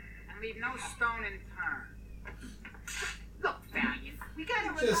 And leave no stone unturned. Look, Valiant, we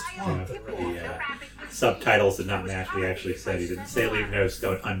gotta Just rely on want tip the off. rabbit. The rabbit was subtitles did not match what he actually said. He didn't say leave no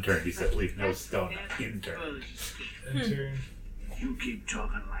stone unturned. He said leave no stone unturned. Intern. You keep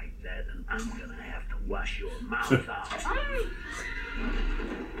talking like that, and I'm gonna have to wash your mouth out.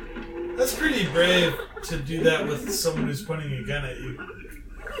 That's pretty brave to do that with someone who's pointing a gun at you.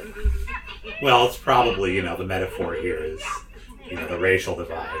 Well, it's probably, the metaphor here is, the racial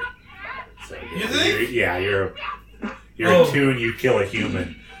divide. So, You think? you're Oh. a tune, you kill a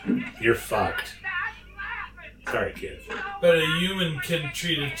human, you're fucked. Sorry, kids. But a human can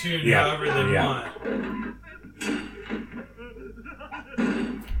treat a tune Yeah, however they yeah. want.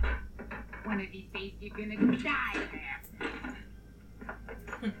 One of these days you're gonna die there.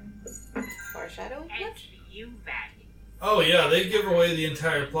 Foreshadow? And for you, Vatty. Oh yeah, they give away the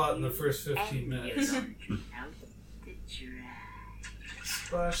entire plot in the first 15 minutes. Out the dry.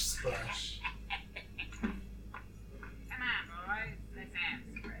 Splash, splash. Come on, boys. Let's have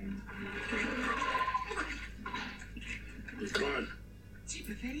He's gone. Gee,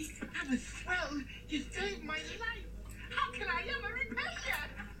 Pathetti, I was thrilled. You saved my life. How can I ever repay you?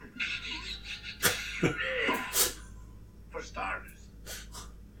 For starters,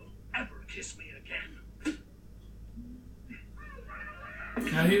 don't ever kiss me again.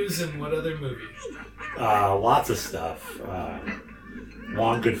 Now he was in what other movie? Lots of stuff.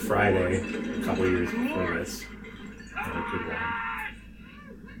 Long Good Friday, a couple years before this. Another good one.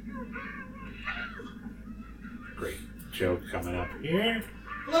 Great joke coming up here.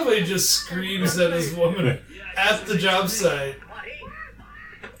 I love how he just screams at his woman at the job site.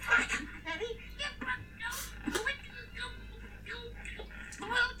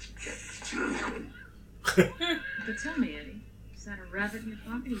 But tell me, Eddie, is that a rabbit in your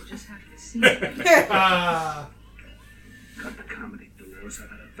pocket? You just have to see it. Ah, Cut the comedy, Dolores. I've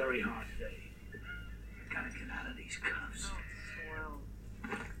had a very hard day. Gotta get out of these cuffs.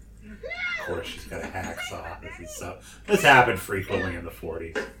 Of course, she's got a hacksaw. This happened frequently in the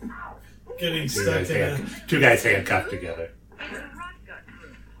 40s. getting stuck in a... Two guys handcuffed together. It's a rot gut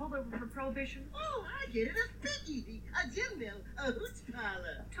group. Hold over for prohibition. Oh, I get it. A speakeasy, a gin mill, a hooch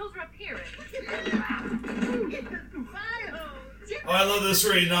parlor. Toes are up here. It's a fire hole. Oh, I love this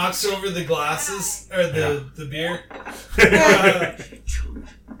where he knocks over the glasses, or the beer.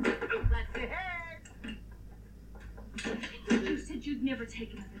 You said you'd never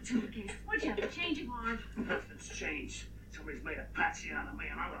take another tourniquet. What'd you have, a change of arm? Nothing's changed. Somebody's made a patsy out of me,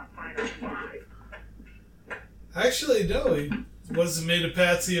 and I'm gonna find out why. Actually, no, he wasn't made a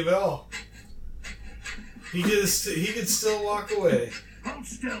patsy of all. He could still walk away. Hold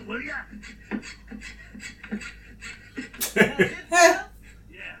still, will ya? Yeah,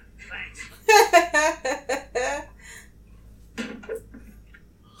 thanks.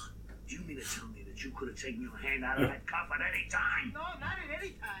 Do you mean to tell me that you could have taken your hand out of that cuff at any time? No, not at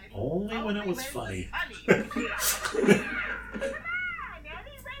any time. Only when it was funny. Come on,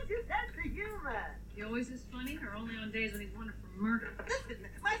 Eddie, where's your sense of humor? He always is funny, or only on days when he's wanted for murder? Listen,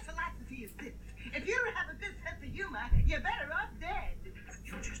 my philosophy is this. If you don't have a good sense of humor, you're better off dead.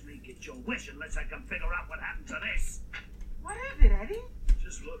 You just may get your wish unless I can figure out what happened to this. What is it, Eddie?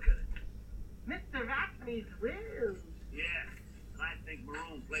 Just look at it. Mr. Acme's will. Yeah, and I think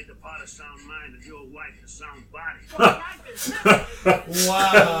Maroon played the part of sound mind and your wife the sound body.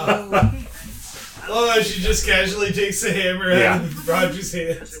 Wow. Oh, she just casually takes the hammer out of Roger's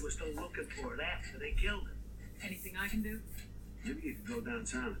Because hands. they were still looking for it after they killed him. Anything I can do? Maybe you could go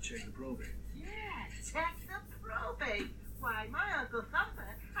downtown and check the probate. Yeah, check the probate. Why, my Uncle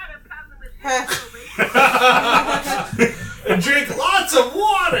Thumper had a problem with his probate. And drink lots of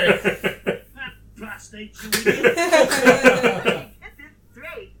water. Prostate, you idiot. This is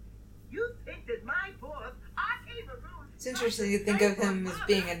straight. You think that my boss, Archie Maroon... It's interesting to think of him as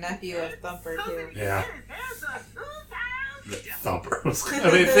being a nephew of Thumper, too. Yeah. His hands on 2 pounds? Thumper.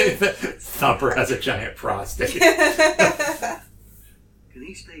 Thumper has a giant prostate. Can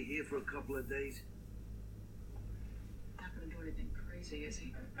he stay here for a couple of days? Not gonna do anything crazy, is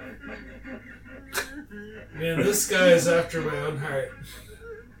he? Man, this guy is after my own heart.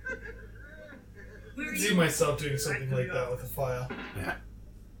 I can see myself doing something like that with a file. Yeah.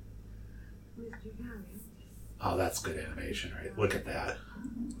 Oh, that's good animation, right? Look at that.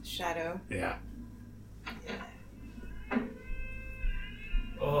 Shadow. Yeah.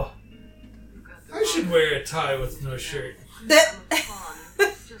 Oh. I should wear a tie with no shirt.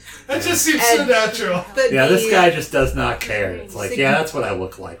 That just seems so natural. Yeah, this guy just does not care. It's like, yeah, that's what I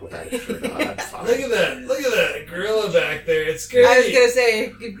look like without a shirt on. I'm fine. Look at that. Look at that gorilla back there. It's great. I was gonna say,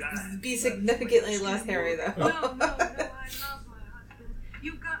 it could be significantly less hairy, though. No, I love my husband.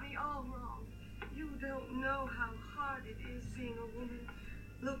 You got me all wrong. You don't know how hard it is being a woman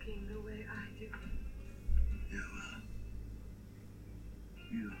looking the way I do.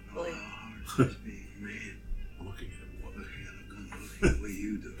 You don't know how hard it's being made. Looking at what the way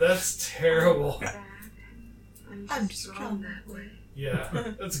you do. That's terrible. I'm strong that way. Yeah,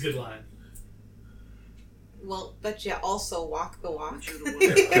 that's a good line. Well, but you also walk the walk.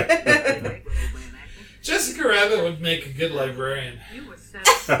 Jessica Rabbit would make a good librarian.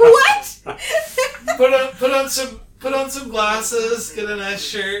 What? Put on some glasses, get a nice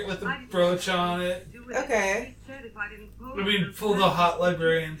shirt with a brooch on it. Okay. I mean, pull the hot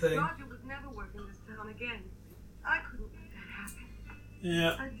librarian thing. Roger would never work in this town again. I couldn't make that happen.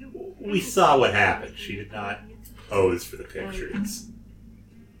 Yeah, we saw what happened. She did not pose for the pictures.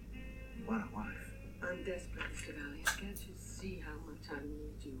 What a wife. I'm desperate, Mr. Valiant. Can't you see how much I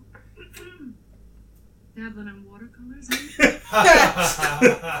need you? Dabbling in watercolors,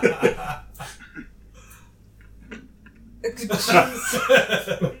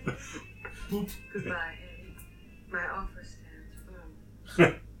 Goodbye, Eddie. My offer stands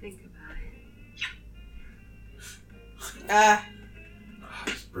firm. Think about it.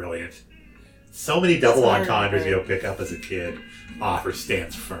 It's brilliant. So many double That's entendres hard, you'll pick up as a kid. Offer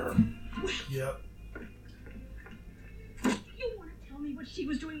stands firm. Yep. You want to tell me what she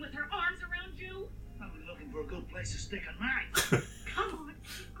was doing with her arms around you? I was looking for a good place to stick a knife. Come on,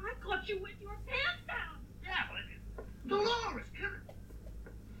 I caught you with your pants down. Yeah, but Dolores, come on.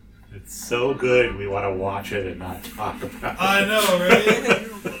 It's so good we want to watch it and not talk about it. I know,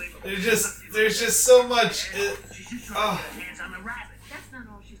 right? There's just so much. Oh. That's not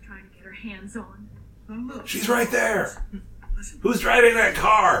all she's trying to get her hands on. She's right there. Who's driving that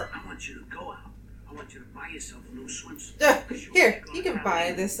car? I want you to go out. I want you to buy yourself a new swimsuit. Here, you can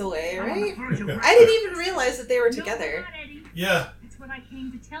buy this away, right? I didn't even realize that they were together. No, not Eddie. Yeah. That's what I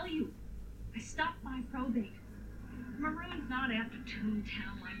came to tell you. I stopped by probate. Maroon's not after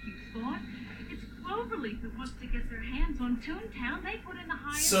Toontown like you thought. It's Cloverleaf that wants to get their hands on Toontown. They put in the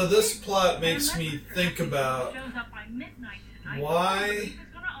highest So this bid. plot makes And me unless think about shows up by midnight tonight, why- Cloverleaf is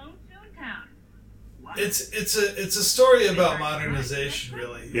gonna own Toontown. it's a story about modernization,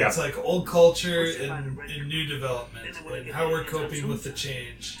 really. Yeah. It's like old culture and new development and how we're coping with the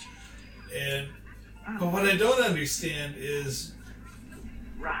change. But what I don't understand is,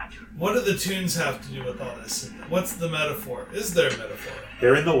 what do the tunes have to do with all this? What's the metaphor? Is there a metaphor?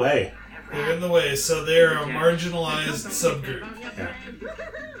 They're in the way. They're in the way, so they're a marginalized subgroup. Yeah.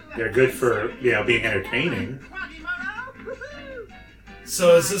 They're good for being entertaining.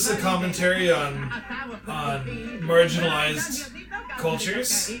 So is this a commentary on marginalized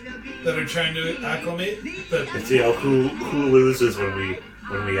cultures that are trying to acclimate? But It's who loses when we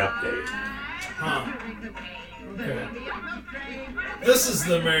update. huh? Okay. This is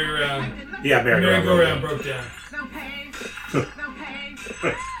the merry-go-round. Yeah, Merry-go-round broke down.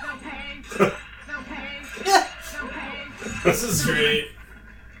 This is great.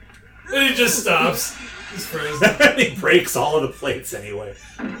 And he just stops. He's frozen. He breaks all of the plates anyway.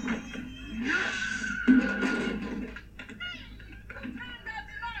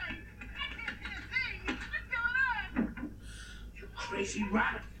 Crazy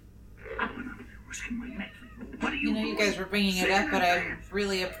rabbit. I'm risking my neck. What are You know, you guys were bringing it up, but I'm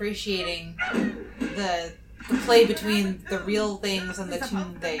really appreciating the play between the real things and the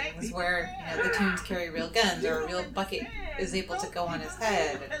toon things, where the toons carry real guns, or a real bucket is able to go on his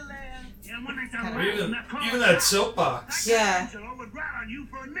head. Or even that soapbox. Yeah. Angelo would rat on you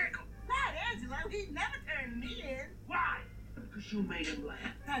for a nickel. Not Angelo, he never turned me in. Why? Because you made him laugh.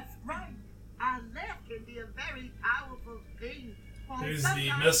 That's right. I left can be a very powerful thing. There's the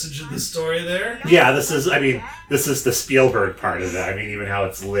message of the story there. Yeah, this is the Spielberg part of it. I mean, even how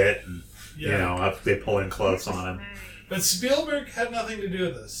it's lit and they pull in close on him. But Spielberg had nothing to do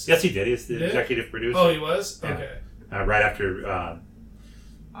with this. Yes, he did. He's the Did? executive producer. Oh, he was? Yeah. Okay. Right after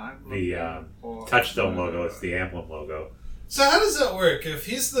the Touchstone logo, it's the emblem logo. So how does that work? If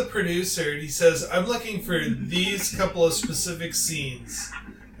he's the producer and he says, I'm looking for these couple of specific scenes,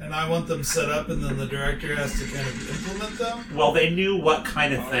 and I want them set up, and then the director has to kind of implement them? Well, they knew what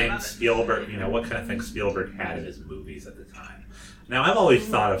kind of things Spielberg had in his movies at the time. Now, I've always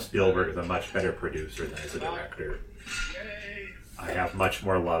thought of Spielberg as a much better producer than as a director. I have much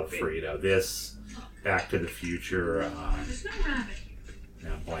more love for, this, Back to the Future, There's no rabbit.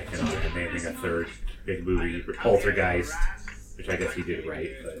 now I'm blanking on it, naming a third big movie, Poltergeist, which I guess he did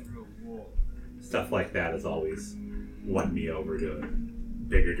right, but stuff like that has always won me over to a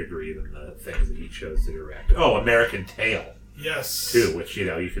bigger degree than the things that he chose to direct. Oh, American Tail. Yes. Too, which,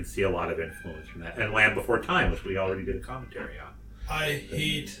 you can see a lot of influence from that. And Land Before Time, which we already did a commentary on. I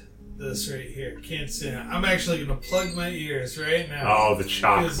hate this right here. Can't stand it. I'm actually going to plug my ears right now. Oh, the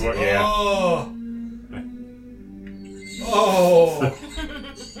chalkboard, yeah. Oh, Oh!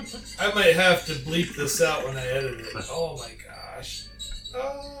 I might have to bleep this out when I edit it. Oh my gosh.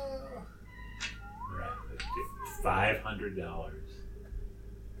 Oh. $500.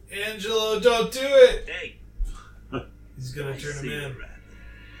 Angelo, don't do it! Hey. He's gonna turn him in.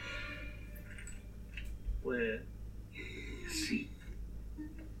 Where? See.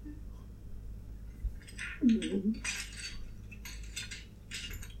 You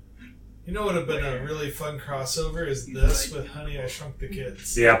know what would have been a really fun crossover is this with Honey, I Shrunk the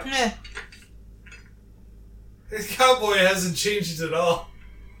Kids. Yep. This cowboy hasn't changed at all.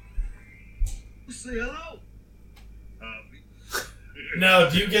 Say hello. Now,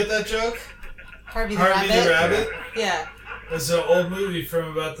 do you get that joke? Harvey the Harvey Rabbit? the Rabbit? Yeah. It's an old movie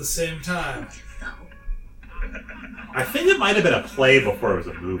from about the same time. I think it might have been a play before it was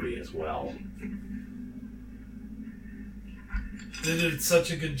a movie as well. They did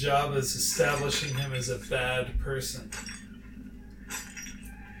such a good job as establishing him as a bad person.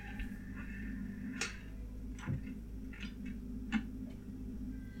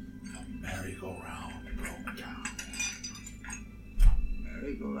 Merry-go-round broke down.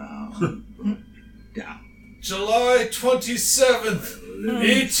 Merry-go-round down. July 27th,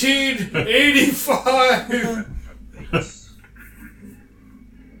 1885!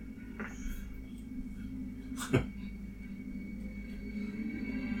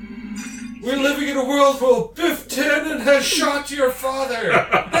 We're living in a world where Biff Tannen has shot your father!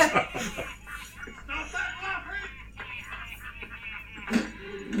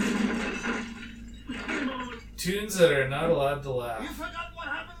 Tunes that are not allowed to laugh. Forgot what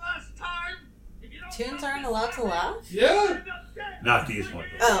happened last time? Tunes aren't allowed to laugh? Yeah! Not these ones.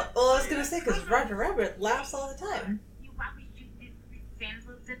 Oh, well, I was gonna say, because Roger Rabbit laughs all the time. You probably shoot this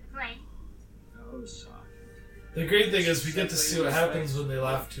resembles a play. Oh, sorry. The great thing is we get to see what happens when they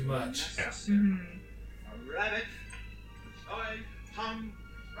laugh too much. Mm-hmm. A rabbit. I come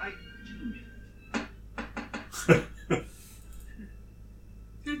right to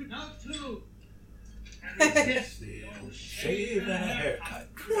you. Now two. Shave and a haircut.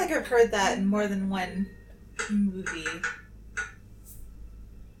 I feel like I've heard that in more than one movie.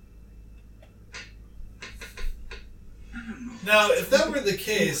 Now, if that were the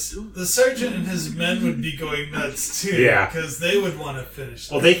case, the sergeant and his men would be going nuts too. Yeah. Because they would want to finish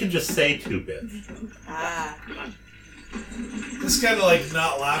Well, this. they can just say 2 bits. Ah. It's kind of like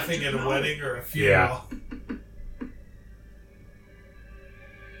not laughing at a wedding or a funeral.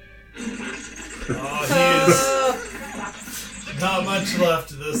 Oh, he is not much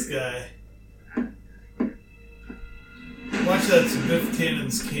left of this guy. Watch that, it's Biff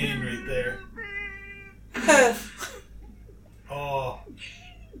Tannen's cane right there. Oh.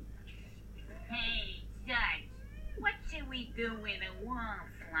 Hey, Judge, what should we do with a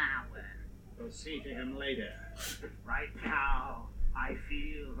wallflower? We'll see to him later. Right now, I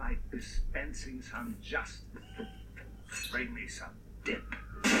feel like dispensing some justice. Bring me some dip.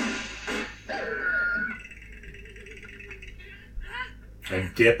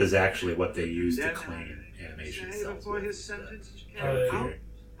 And dip is actually what they use to clean animation cells. Before his sentence. Oh, yeah.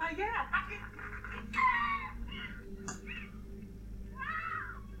 Yeah.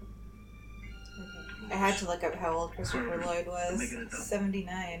 I had to look up how old Christopher Lloyd was.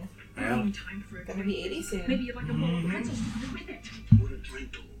 79. Yeah. Gonna be 80 soon. Maybe you'd like a bowl of pretzels to go with it. What a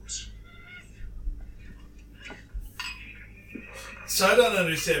drink goes. So I don't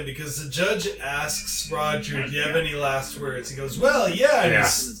understand because the judge asks Roger, do you have any last words? He goes, well, yeah, and Yeah. he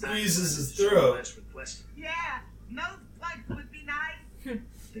squeezes his throat. Yeah. No plugs would be nice.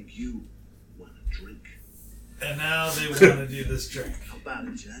 Think you want a drink? And now they want to do this drink. How about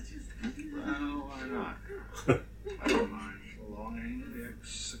it, Judge? Well, why not? I don't mind prolonging the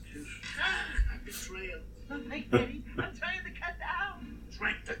execution. A betrayal. Hey, Eddie, I'm trying to cut down.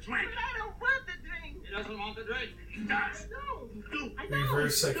 Drink the drink. But I don't want the drink. He doesn't want the drink. He does. No. Do. I know.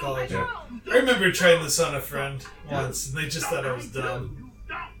 Reverse psychology. I I remember trying this on a friend once, and they just thought I was dumb.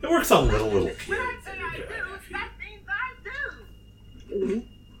 It works on little kids. When I say I do, that means I do.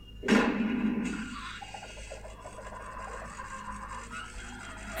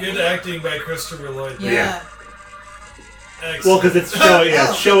 Good acting by Christopher Lloyd. Yeah. Excellent. Well, because it's showing, Oh.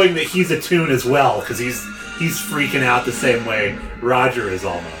 it's showing that he's a toon as well, because he's freaking out the same way Roger is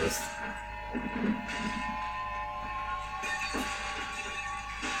almost.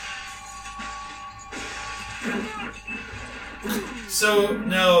 So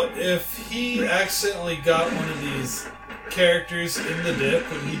now, if he accidentally got one of these characters in the dip,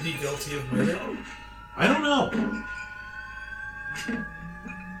 would he be guilty of murder? I don't know.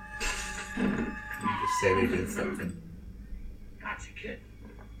 You just say they did something. Gotcha, kid.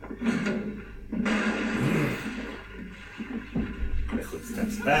 Quickly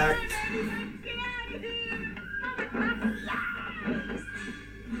steps back.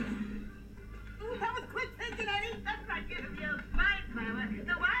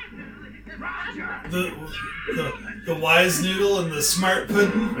 The wise noodle and the smart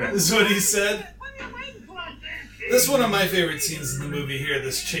pudding is what he said. This is one of my favorite scenes in the movie here,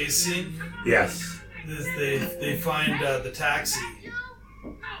 this chase scene. Yes. They find the taxi.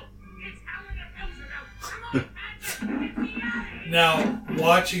 Now,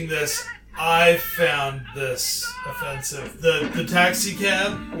 watching this, I found this offensive. The taxi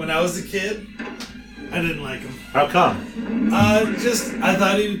cab, when I was a kid, I didn't like him. How come? I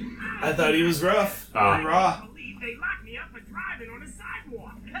thought he was rough and raw. They locked me up for driving on the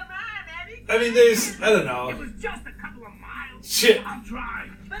sidewalk. Come on, Eddie. I mean, I don't know. It was just a couple of miles. Shit. I'll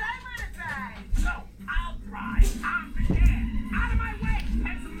drive. But I want to drive. No, I'll drive. I'm the dad. Out of my way.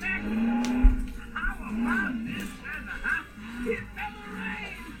 And some next. How about this weather, huh? It never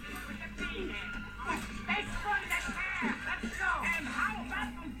rains. Look at me. Let's run that car. Let's go. And how about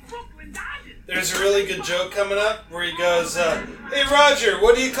those Brooklyn Dodgers? There's a really good joke coming up where he goes, "Hey Roger,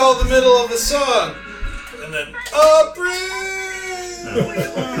 what do you call the middle of the song?" And then, "A bridge."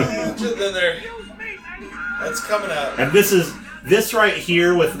 And then that's coming out. And this right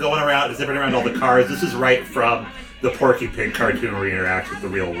here with going around, zipping around all the cars, this is right from the Porky Pig cartoon where he interacts with the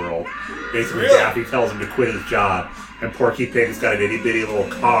real world. Basically, Daffy tells him to quit his job, and Porky Pig's got an itty-bitty little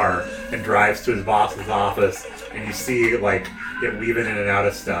car and drives to his boss's office, and you see, like, it weaving in and out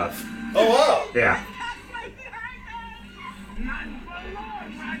of stuff. Oh, wow. Yeah.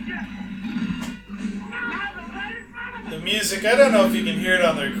 The music, I don't know if you can hear it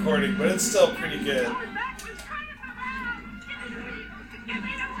on the recording, but it's still pretty good.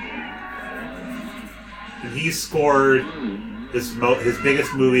 And he scored his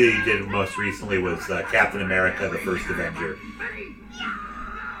biggest movie that he did most recently was Captain America: The First Avenger.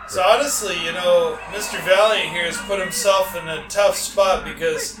 So honestly, Mr. Valiant here has put himself in a tough spot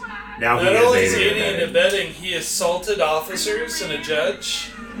because now not only is he aiding and abetting, he assaulted officers and a judge.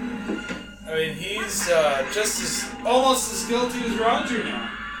 I mean, he's almost as guilty as Roger now.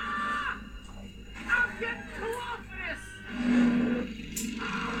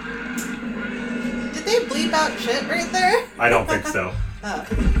 Did they bleep out shit right there? I don't think so. Oh.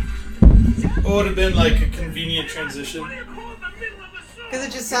 It would have been like a convenient transition. Because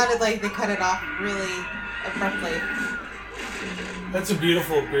it just sounded like they cut it off really abruptly. That's a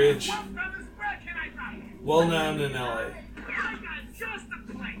beautiful bridge. Well known in LA. Just a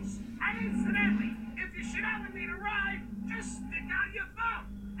place. And incidentally, if you should ever need a ride, just stick out your thumb.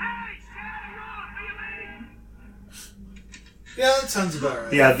 Hey, Shadow Rock, are you ready? Yeah, that sounds about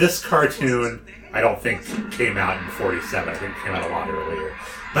right. Yeah, this cartoon, I don't think came out in 47. I think it came out a lot earlier.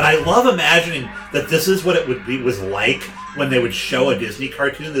 But I love imagining that this is what it was like when they would show a Disney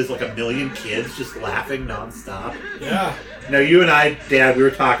cartoon. There's like a million kids just laughing nonstop. Yeah. Now, you and I, Dad, we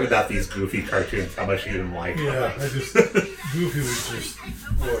were talking about these Goofy cartoons, how much you didn't like them. Yeah, Goofy was just,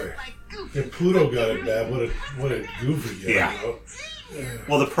 boy. If Pluto got it bad, what a Goofy got,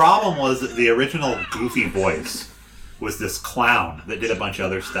 Well, the problem was that the original Goofy voice was this clown that did a bunch of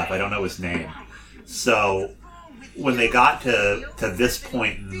other stuff. I don't know his name. So when they got to this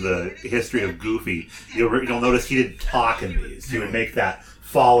point in the history of Goofy, you'll notice he didn't talk in these. He would make that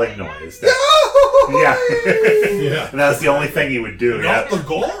falling noise. Yeah. And that's the only thing he would do. Not the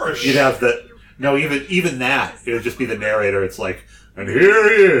gorge. You'd have even that. It would just be the narrator. It's like, and here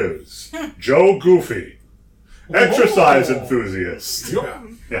he is, Joe Goofy, exercise enthusiast. Yeah.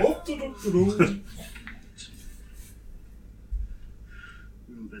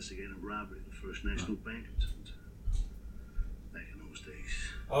 Investigating robbery at the First National Bank in Toontown. Back in those days.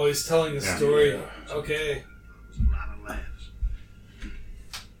 Oh, he's telling a story. Okay. There was a lot of laughs.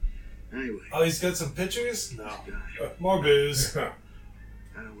 Anyway. Oh, he's got some pictures? No. More booze. Got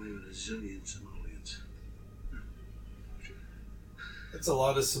away with a zillion simoleons. That's a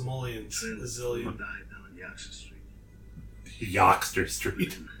lot of simoleons. A zillion. Died down on Yoxter Street. Yoxter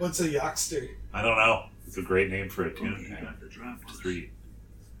Street. What's a Yoxter? I don't know. It's a great name for a tune. Street.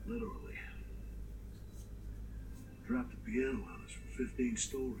 Literally. Dropped the piano on us from 15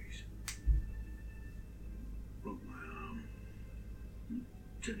 stories. Broke my arm.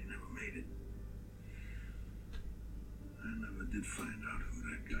 Said he never made it. I never did find out who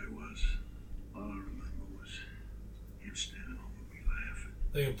that guy was. All I remember was him standing over me laughing.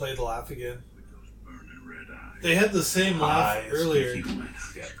 They can play the laugh again. With those burning red eyes. They had the same laugh earlier.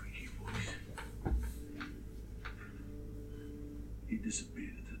 He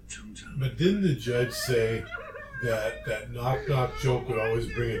disappeared into Toontown. But didn't the judge say that knock knock joke would always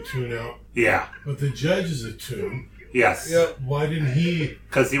bring a tune out? Yeah. But the judge is a tune, Yes. Yep. Why didn't he?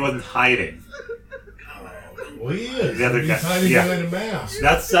 Because he wasn't hiding. Well, he is. The other He's guy- hiding yeah. behind a mask.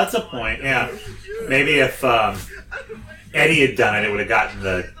 That's a point. Yeah. Maybe if Eddie had done it, it would have gotten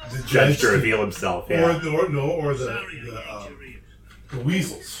the judge to reveal himself. Yeah. Or the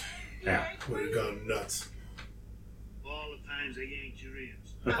weasels Yeah. would have gone nuts. All the times they yanked your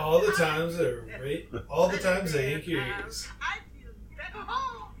ears. All the times all the times they yank your ears. I feel better.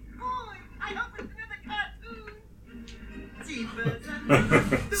 Oh, boy, I hope it's another cartoon. Jeepers.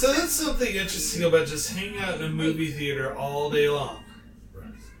 So that's something interesting about just hanging out in a movie theater all day long. She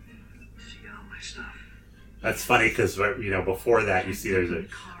got all my stuff. That's funny because before that you see there's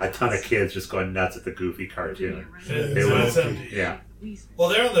a ton of kids just going nuts at the Goofy cartoon. And It was- it's empty. Yeah. Well,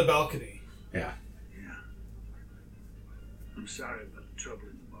 they're on the balcony. Yeah. Yeah. I'm sorry about the trouble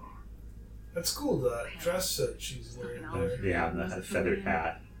in the bar. That's cool, the dress that she's wearing there. Yeah, and the feathered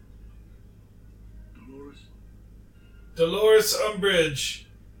hat. Dolores, Dolores Umbridge.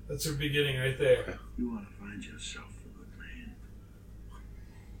 That's her beginning right there. you want to find yourself a good man.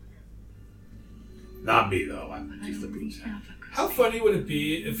 Not me though. I'm just a booze. How funny would it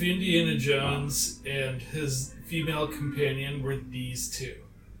be if Indiana Jones and his female companion were these two?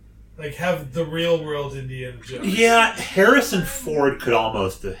 Like, have the real world Indiana Jones. Yeah, Harrison Ford could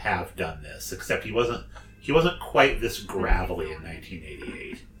almost have done this, except he wasn't quite this gravelly in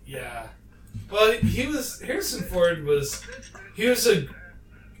 1988. Yeah. Well, Harrison Ford was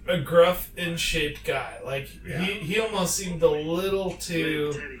a gruff in shape guy. Like, he almost seemed a little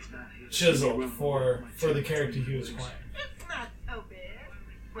too chiseled for the character he was playing. It's not so bad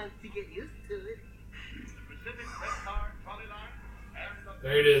once you get used to it.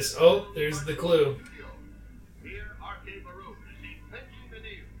 There it is. Oh, there's the clue. Here, Arcade Maroon is clinching the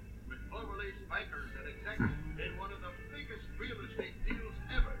deal with Cloverleaf bankers and executives in one of the biggest real estate deals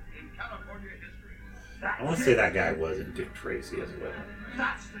ever in California history. I want to say that guy wasn't Dick Tracy as well.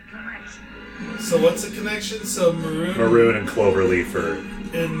 That's the connection. So what's the connection? So Maroon and Cloverleaf are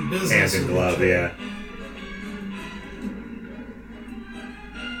in business hand in with glove. each other. Yeah.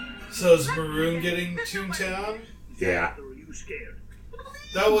 So is Maroon getting Toontown? Yeah. Or are you scared?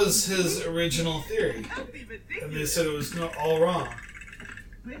 That was his original theory, Don't be ridiculous. and they said it was all wrong.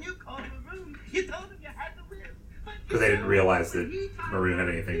 When you called Maroon, you told him you had to win. Because they didn't realize that Maroon had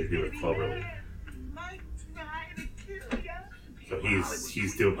anything to do with Cloverleaf. Might try to kill ya. So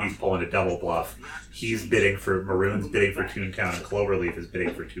he's pulling a double bluff. He's bidding for Maroon's bidding for Toontown, and Cloverleaf is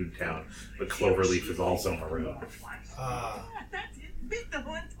bidding for Toontown, but Cloverleaf is also Maroon. That's it. Beat the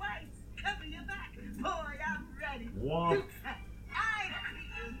horn twice. Cover your back. Boy, I'm ready. What?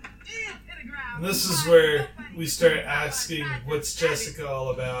 And this is where we start asking, what's Jessica all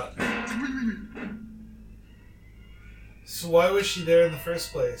about? So why was she there in the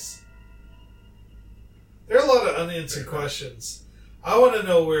first place? There are a lot of unanswered questions. I want to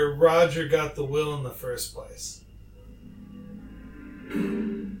know where Roger got the will in the first place.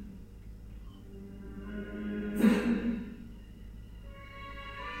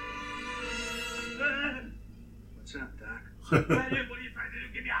 What's up, Doc? What are you trying to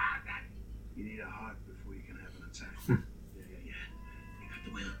do? Give me a heart attack. You need a heart before you can have an attack. Yeah. You got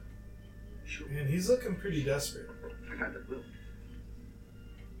the will. Sure. Man, he's looking pretty desperate. I got the will.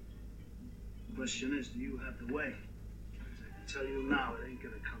 The question is, do you have the way? I can tell you now, it ain't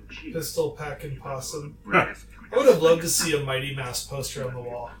gonna come cheap. Pistol packing possum. I would have loved to see a Mighty Mouse poster on the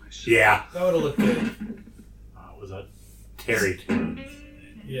wall. Yeah. That would have looked good. Was that Terry Toons?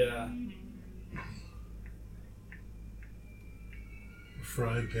 Yeah. A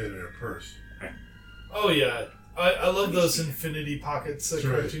frying pan and a purse. Oh yeah. I love those infinity pockets that That's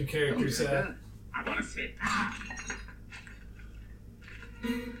right. cartoon characters have. I want to sit. How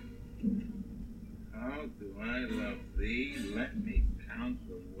do I love thee? Let me count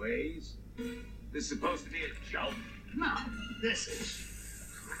the ways. This is supposed to be a joke. No, this is.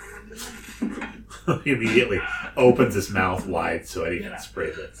 He immediately opens his mouth wide so Eddie can spray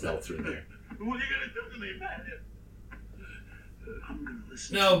that seltzer in there. What are you going to do to me, man? I'm gonna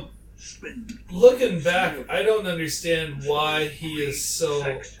listen. Now, Spend. looking back, I don't understand why he is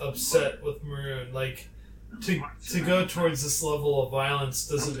so upset with Maroon. Like, to go towards this level of violence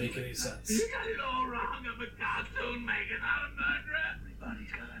doesn't make any sense. You got it all wrong. I'm a cartoon maker, not a murderer.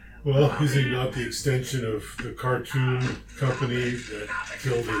 Everybody's gotta have. Well, is he not the extension of the cartoon company that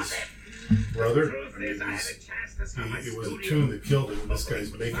killed his brother? I mean, it was a Toon that killed him, and this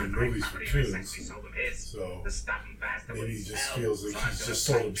guy's making movies for Toons. So maybe he just feels like he's just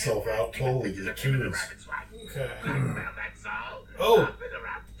sold himself out totally to the Toons. Okay. Oh!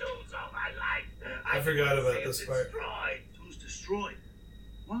 I forgot about this part. Who's destroyed?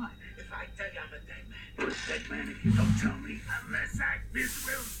 Why? If I tell you I'm a dead man, said, man, if you don't tell me, unless this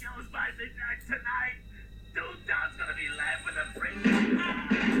film shows by midnight tonight, Toontown's gonna be live with a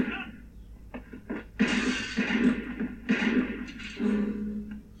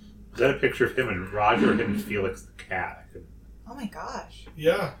Is that a picture of him and Roger or him and Felix the cat? Oh my gosh.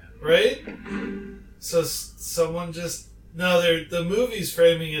 Yeah, right? So someone just... No, the movie's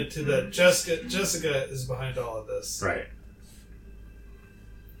framing it to that Jessica is behind all of this. Right.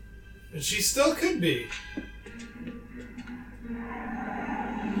 And she still could be.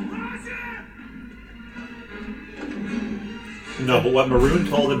 No, but what Maroon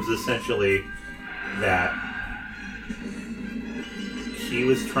told him is essentially that he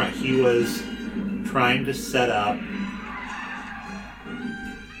was trying to set up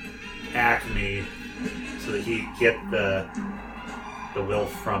Acme so that he'd get the will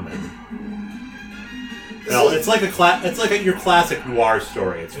from him. Well, it's like your classic noir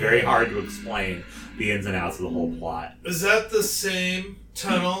story. It's very hard to explain the ins and outs of the whole plot. Is that the same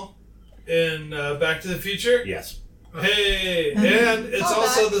tunnel in Back to the Future? Yes. Hey, and it's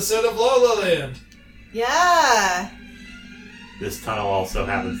also the set of La La Land. Yeah. This tunnel also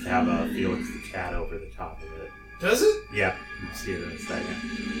happens to have a Felix the cat over the top of it. Does it? Yep. You can see it in a second.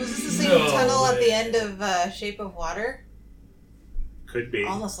 Was this the same tunnel at the end of Shape of Water? Could be.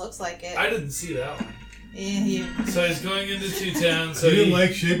 Almost looks like it. I didn't see that one. Yeah, So he's going into Toontown. So you didn't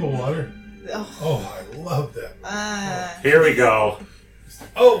like Shape of Water? Oh, Oh, I love that movie. Here we go.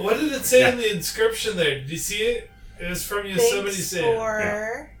 Oh, what did it say in the inscription there? Did you see it? It was from Yosemite thanks Sam.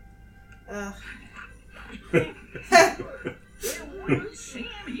 for...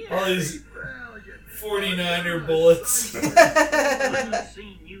 All these 49er bullets.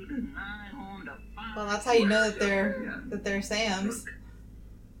 Well, that's how you know that they're Sam's.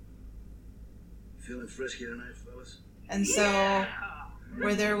 Feeling frisky tonight, fellas? And so,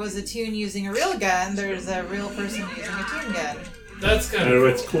 where there was a Toon using a real gun, there's a real person using a Toon gun. That's kind And of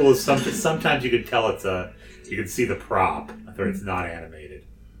what's cool is sometimes you can tell you can see the prop, or it's not animated.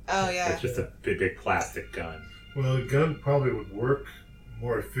 Oh, yeah. It's just a big plastic gun. Well, the gun probably would work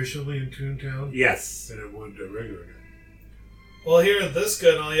more efficiently in Toontown Yes. than it would a regular gun. Well, here at this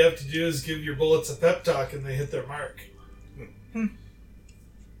gun, all you have to do is give your bullets a pep talk and they hit their mark.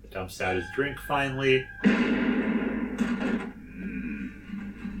 Dumps out his drink finally.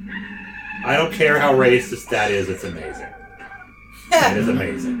 I don't care how racist that is, it's amazing. It is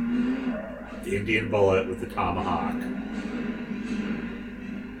amazing. The Indian bullet with the tomahawk.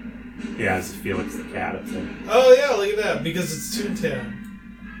 Yeah, it's Felix the cat up there. Oh, yeah, look at that. Because it's Toontown.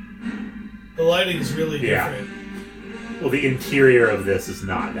 The lighting's really different. Well, the interior of this is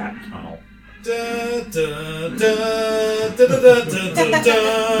not that tunnel. Da, da, da, da, da, da, da, da,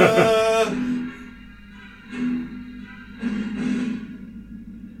 da.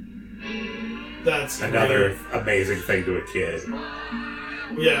 That's Another amazing thing to a kid.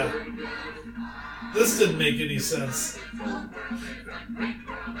 Yeah. This didn't make any sense.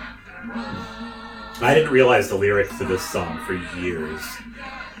 I didn't realize the lyrics to this song for years.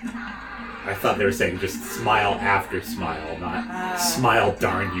 I thought they were saying just smile after smile, not smile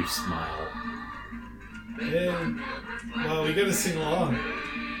darn you smile. And, well, we gotta sing along.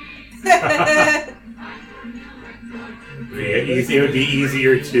 It would be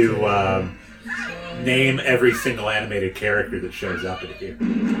easier to name every single animated character that shows up in here.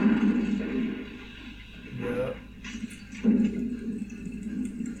 Yeah.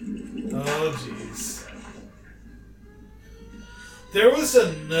 Oh, jeez. There was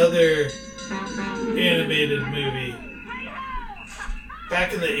another animated movie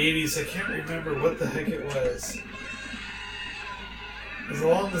back in the 80s. I can't remember what the heck it was. It was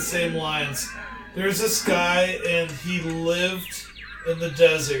along the same lines. There's this guy, and he lived in the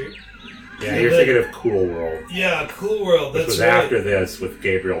desert. Yeah, you're thinking of Cool World. Yeah, Cool World. Which That's was right. after this with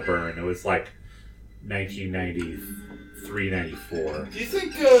Gabriel Byrne. It was like 1993, 94. Do you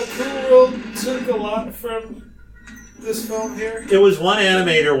think Cool World took a lot from this film here? It was one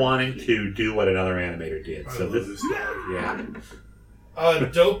animator wanting to do what another animator did. I So love this, this guy. yeah,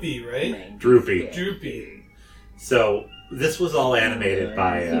 Dopey, right? Droopy. Droopy. So this was all animated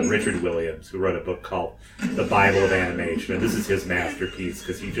by Richard Williams, who wrote a book called The Bible of Animation. And this is his masterpiece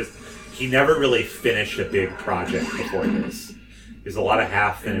because he never really finished a big project before this. There's a lot of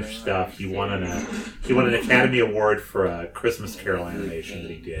half-finished stuff. He won an Academy Award for a Christmas Carol animation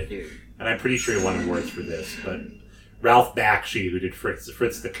that he did, and I'm pretty sure he won awards for this. But Ralph Bakshi, who did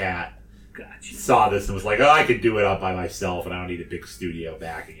Fritz the Cat, saw this and was like, "Oh, I could do it all by myself, and I don't need a big studio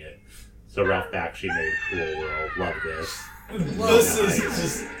backing it." So Ralph Bakshi made Cool World. Love this. This is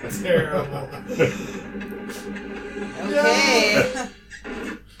just terrible. Okay.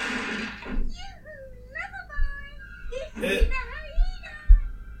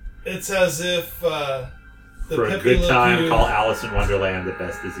 It's as if the For a Pepe good Le time, Pew- call Alice in Wonderland the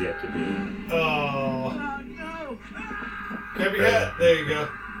best is yet to be. Oh. no! Grab your hat. There you go.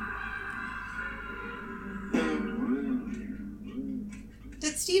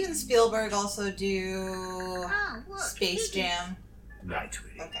 Did Steven Spielberg also do Oh, look. Space Jam? No.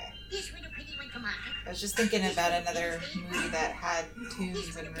 Okay. This little piggy went to market. I was just thinking about another movie that had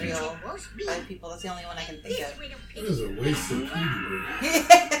tunes and real live people. That's the only one I can think of. That is a waste of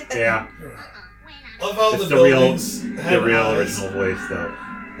Tweety Yeah. Love how It's the the real, buildings the have real eyes. original voice, though.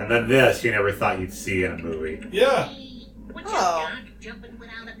 And then this, you never thought you'd see in a movie. Yeah. Oh. Jumping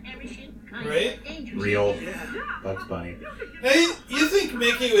without a parachute. Right? Real Bugs Bunny. Hey, you think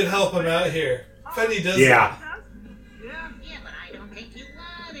Mickey would help him out here? Funny does Yeah. Yeah, but I don't think you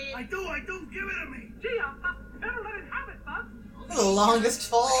want it. I do. Give it to me. Gee, I'll better let it have it, Bugs. The longest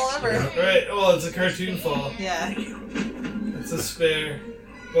fall ever. Right, well, it's a cartoon fall. Yeah. It's a spare.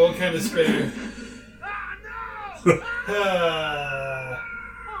 But what kind of spare?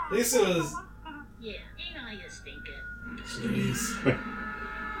 At least it was... Yeah, ain't I a stinker? Jeez.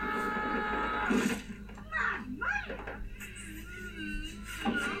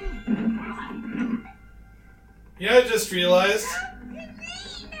 Yeah, I just realized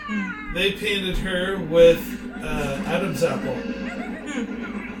they painted her with Adam's apple.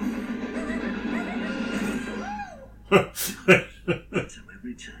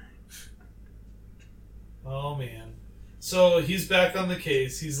 Every time. Oh man. So he's back on the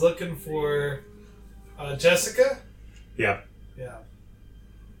case. He's looking for Jessica? Yep. Yeah.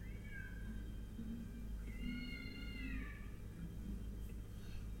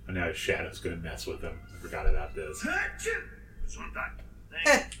 And now Shadow's gonna mess with him. I forgot about this.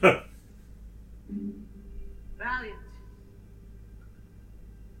 Valiant.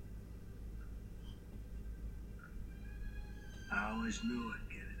 I always knew I'd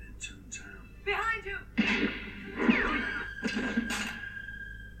get it in Toontown. Behind you!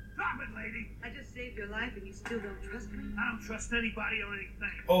 Drop it, lady. I just saved your life and you still don't trust me? I don't trust anybody or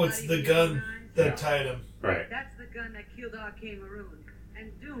anything. Oh, it's the gun that tied him. Right. That's the gun that killed Arcane Maroon.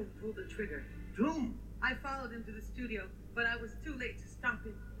 And Doom pulled the trigger. Doom? I followed him to the studio, but I was too late to stop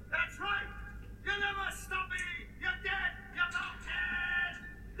him. That's right. You'll never stop me. You're dead. You're not dead.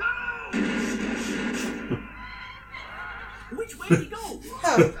 Go! Which way did he go?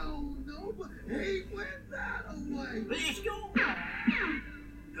 No, but he went that away. Let's go.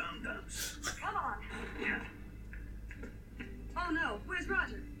 Dum-dums. Come on. Oh no, where's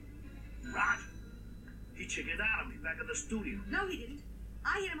Roger? Roger. He chickened out on me back at the studio. No, he didn't.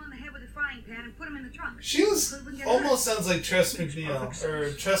 I hit him on the head with a frying pan and put him in the trunk. She was almost sounds like Tress McNeil.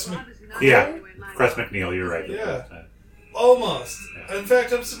 Or Tress Yeah. Cress McNeil, you're right. Yeah. Almost. In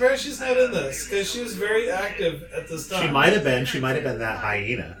fact, I'm surprised she's not in this, because she was very active at this time. She might have been. She might have been that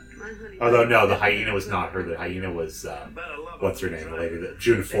hyena. Although, no, the hyena was not her. The hyena was, what's her name? The lady that,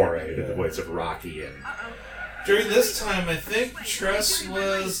 June Foray, the voice of Rocky. And During this time, I think Tress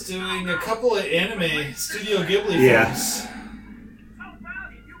was doing a couple of anime Studio Ghibli Yeah. films.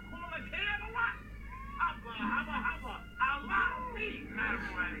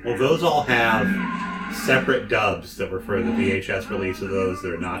 well, those all have separate dubs that were for the VHS release of those.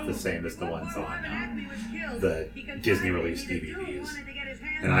 They're not the same as the ones on the Disney release DVDs.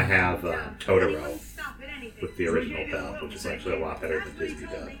 And I have Totoro with the original dub, which is actually a lot better than Disney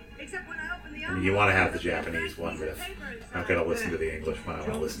dub. I mean, you want to have the Japanese one, but if I'm going to listen to the English one, I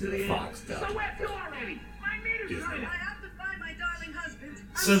want to listen to the Fox dub. Disney.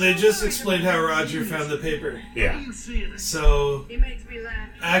 So they just explained how Roger found the paper. Yeah. So He makes me laugh.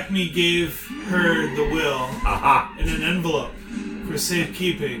 Acme gave her the will Aha! in an envelope for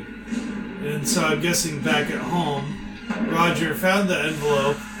safekeeping. And so I'm guessing back at home, Roger found the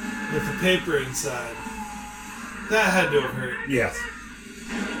envelope with the paper inside. That had to have hurt. Yes.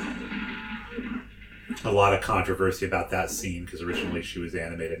 A lot of controversy about that scene because originally she was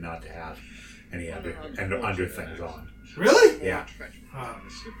animated not to have any under things on. Really? Yeah. On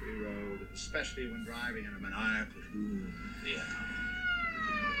a slippery road, especially when driving in a maniacal mood. Yeah.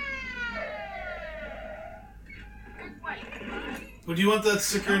 Would you want that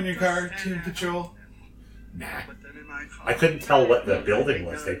sticker in your car, Team Patrol? Nah. I couldn't tell what the building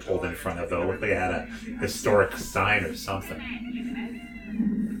was they pulled in front of, though. If they had a historic sign or something.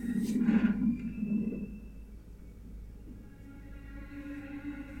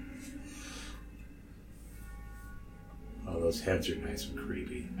 Oh, those heads are nice and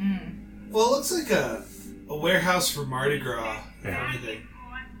creepy. Well, it looks like a warehouse for Mardi Gras, if Yeah. anything.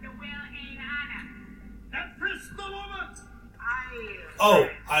 That pistol over. Oh,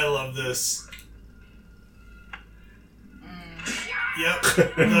 I love this. Yep,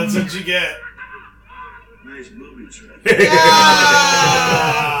 that's what you get. Nice movie, Trevor.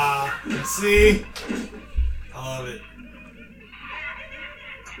 Ah! See? I love it.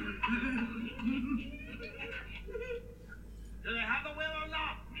 Do they have the will or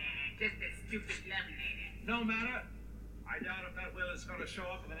not? Just a stupid laminator. No matter. I doubt if that will is going to show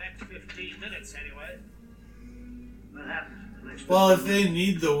up in the next 15 minutes anyway. What happens to the next Well, if they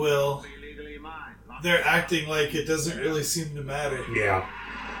need the will, Be legally mine. they're acting like it doesn't really seem to matter. Yeah.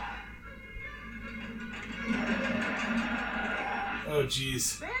 Oh,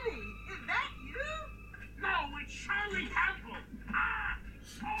 jeez. Benny, is that you? No, it's Shirley Temple. Ah!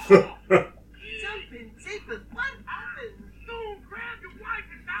 Jumping jeepers, what happened? Soon grabbed your wife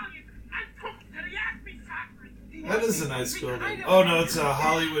and Valiant and took to the Acme factory. That is a nice building. Oh, no, it's a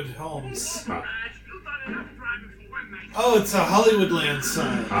Hollywood Homes. You done enough driving for one night. Oh, it's a Hollywoodland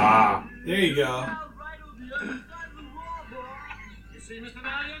sign. Ah. There you go. Right on the other side of the wall, boy. You see, Mr.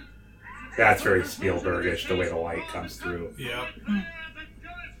 Valiant? That's very Spielbergish, the way the light comes through. Yep.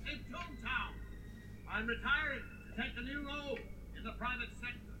 I'm retiring to take a new role in the private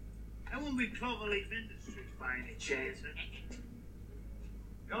sector. That won't be Cloverleaf Industries by any chance, huh?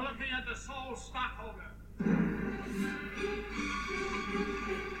 You're looking at the sole stockholder.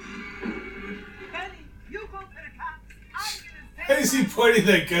 Benny, you go to the cops. I'm gonna Why is he pointing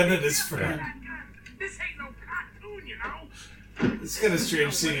that gun at his friend? This ain't no cartoon, you know. It's kind of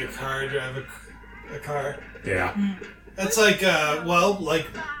strange seeing a car drive a car. Yeah. That's like, like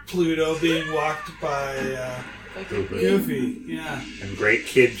Pluto being walked by Goofy. Yeah. And great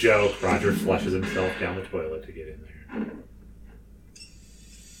kid joke, Roger flushes himself down the toilet to get in there.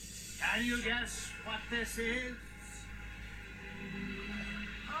 Can you guess what this is?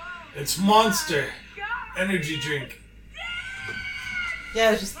 It's Monster energy drink.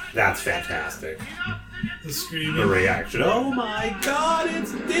 Yeah, it's just That's fantastic. The The screaming. reaction. Oh my god,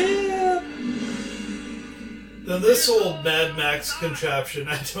 it's Dip! Now this old Mad Max contraption,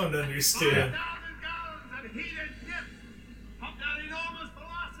 I don't understand. 1,000 gallons of heated dip. Pumped at enormous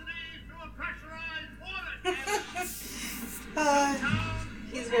velocity through a pressurized water tank.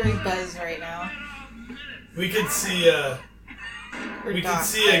 he's very buzzed right now. We could see a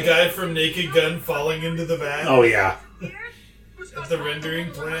guy from Naked Gun falling into the vat Oh yeah. at the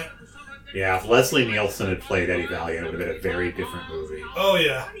rendering plant. Yeah, if Leslie Nielsen had played Eddie Valiant, it would have been a very different movie. Oh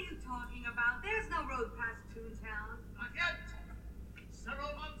yeah. What are you talking about? There's no road past Toontown. Not yet.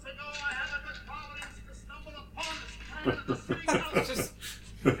 Several months ago, I had a good providence to stumble upon this plan of the city Just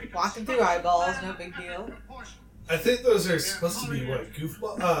walking through eyeballs, no big deal. I think those are supposed to be what,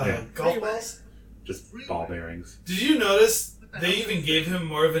 goofball? Yeah. Golf balls? Just ball bearings. Did you notice they even gave him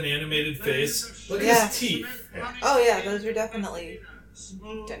more of an animated face? Look at Yeah. his teeth. Oh yeah, those are definitely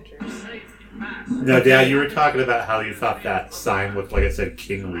dentures. No, Dad, you were talking about how you thought that sign looked like it said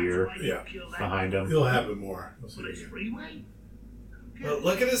King Lear Yeah. behind him. He'll have it more. We'll see again. Freeway? But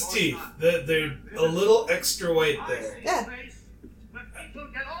look at his teeth. They're a little extra white there. Yeah. Where people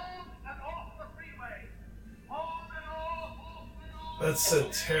get on and off the freeway. On and off and off. That's a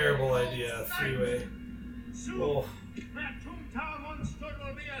terrible idea, freeway. Oh. Where Toontown once stood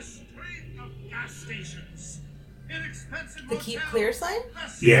will be a street of gas stations. Inexpensive The keep hotels, clear sign?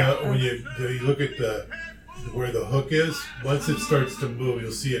 Yeah. When you look at where the hook is, once it starts to move,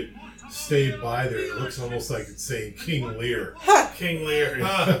 you'll see it stay by there. It looks almost like it's saying King Lear. King Lear.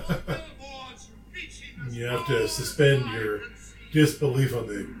 Huh. You have to suspend your disbelief on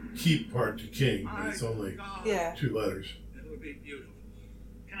the keep part to King, but it's only Yeah. 2 letters. It would be beautiful.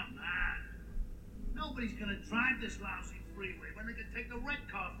 Come on. Nobody's gonna drive this lousy freeway when they can take the red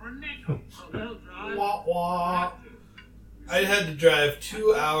car for a nickel. So they'll drive. Wah, wah. I had to drive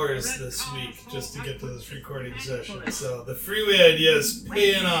 2 hours this week just to get to this recording session, so the freeway idea is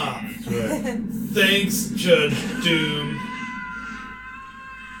paying off. That's right. Thanks, Judge Doom.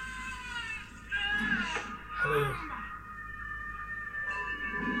 Hello.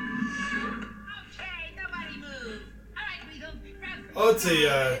 Okay, nobody move. All right, Weasel. Grab Oh,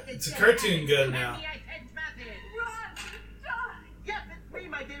 it's a cartoon gun now. I said nothing. Yes, it's me,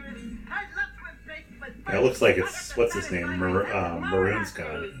 my dearest. I'd love to embrace you, but Yeah, it looks like it's, what's his name? Maroon's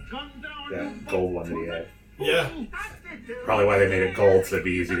gun. That gold one that he had. Yeah. Probably why they made it gold, so it'd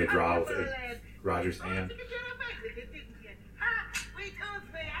be easy to draw with Roger's hand. We told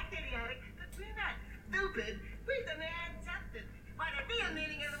me act idiotic, but we're not stupid. We're the man something. Why, the real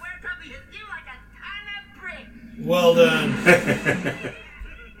meaning of the word probably hits you like a ton of bricks. Well done.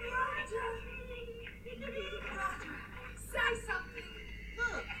 Say something.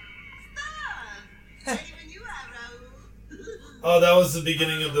 Look, stars. Even you have Raoul. Oh, that was the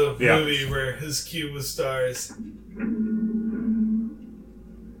beginning of the Yeah. movie where his cue was stars.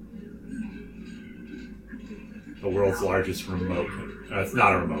 world's largest remote. It's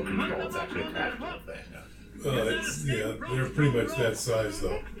not a remote control. It's actually attached to the thing. They're pretty much that size,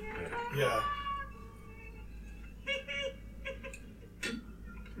 though. Yeah.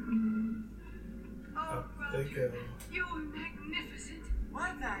 Oh, They go. you were magnificent.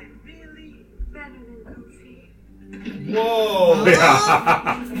 Was I really better than Goofy? Whoa!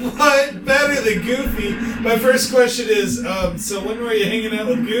 What? Better than Goofy? My first question is, so when were you hanging out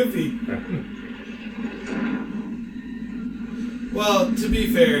with Goofy? Well, to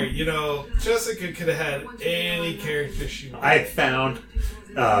be fair, Jessica could have had any character she wanted. I found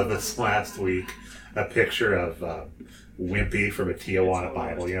this last week a picture of Wimpy from a Tijuana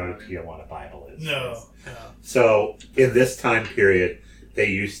Bible. You know what a Tijuana Bible is? No. So, in this time period, they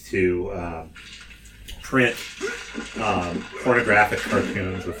used to print pornographic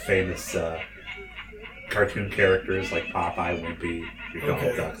cartoons with famous cartoon characters like Popeye, Wimpy,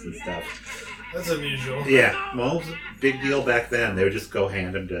 Donald Ducks, and stuff. That's unusual. Yeah, well, it was a big deal back then. They would just go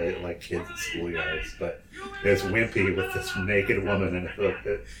hand them to like kids at schoolyards. But there's Wimpy with this naked woman, and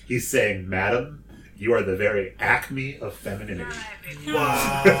he's saying, "Madam, you are the very acme of femininity."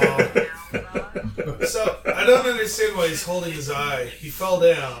 Wow. So, I don't understand why he's holding his eye. He fell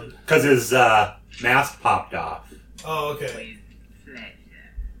down. Because his mask popped off. Oh, okay.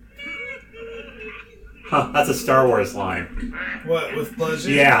 Huh, that's a Star Wars line. What, with pleasure?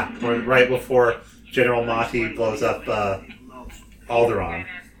 Yeah, right before General Motti blows up Alderaan.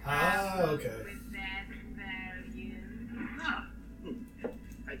 Ah, okay.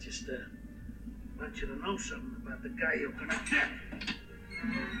 I just want you to know something about the guy you're gonna get.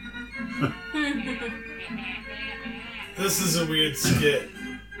 This is a weird skit.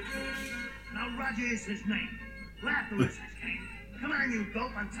 Now Roger is his name. Laughter is his name. Come on, you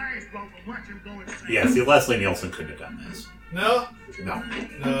dope. I'm tired of and watch him go insane. Yeah, see, Leslie Nielsen couldn't have done this. No? No.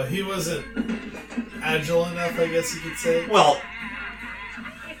 No, he wasn't agile enough, I guess you could say. Well,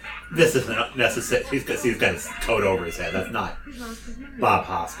 this isn't necessary. He's got his coat over his head. That's not Bob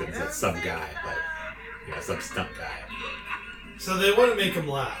Hoskins. That's some guy, but some stunt guy. So they want to make him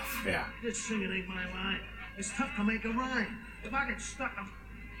laugh. Yeah. This singing ain't my line. It's tough to make a rhyme. If I get stuck,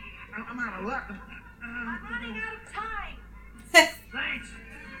 I'm out of luck. I'm running out of time. Thanks.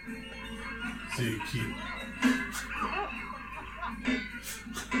 So you keep.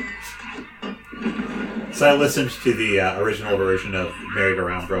 So I listened to the original version of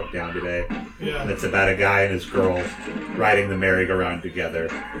Merry-Go-Round Broke Down today. Yeah. And it's about a guy and his girl riding the merry-go-round together.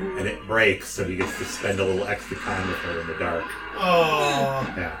 And it breaks, so he gets to spend a little extra time with her in the dark. Oh.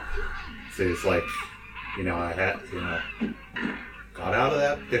 Yeah. So he's like, I had, got out of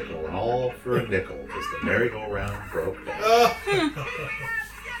that pickle and all for a nickel because the merry-go-round broke down.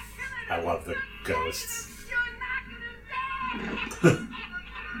 I love the ghosts.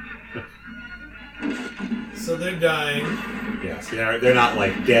 So they're dying. Yes, they're not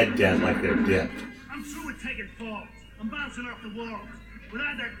like dead, like they're dipped. I'm through with taking falls. I'm bouncing off the walls.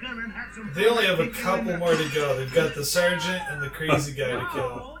 Without that gun, I'd have some. They only have a couple more to go. They've got the sergeant and the crazy guy to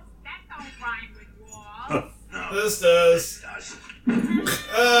kill. This does.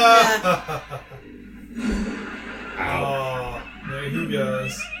 Oh, there he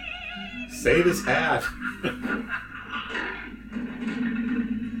goes. Save his hat.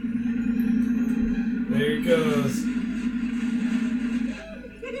 There he goes.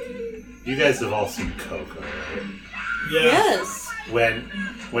 You guys have all seen Coco, right? Yeah. Yes. When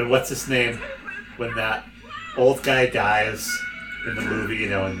what's his name? When that old guy dies in the movie,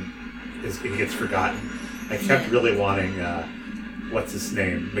 and he gets forgotten. I kept really wanting what's his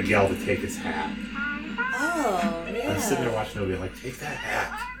name, Miguel, to take his hat. Oh, yeah. I was sitting there watching the movie, like, take that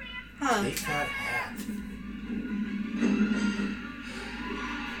hat. Huh. Take that hat.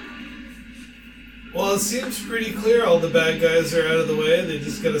 Well, it seems pretty clear all the bad guys are out of the way. They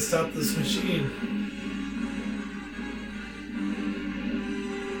just gotta stop this machine.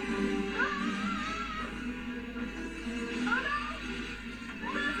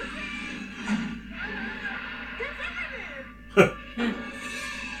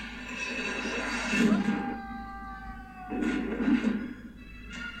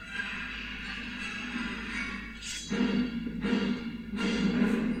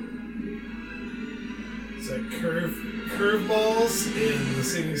 Curveballs in the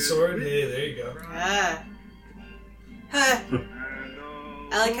singing sword. Hey, there you go. Ah. Huh.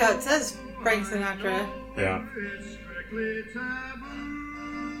 I like how it says Frank Sinatra. Yeah.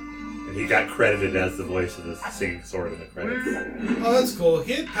 And he got credited as the voice of the singing sword in the credits. Oh, that's cool.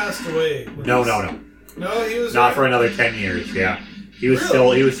 He had passed away. No. No, he was not for another 10 years. Yeah, he was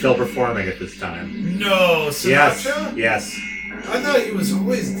still performing at this time. No, Sinatra. Yes. I thought he was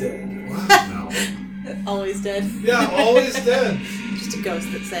always dead. Wow. No. Always dead. Yeah, always dead. Just a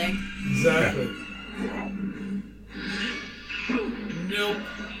ghost that's saying. Exactly. Nope.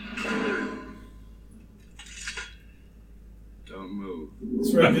 Don't move.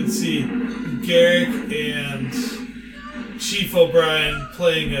 That's where I can see Garrick and Chief O'Brien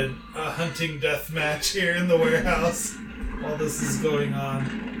playing a hunting death match here in the warehouse while this is going on.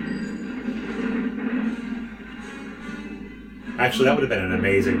 Actually, that would have been an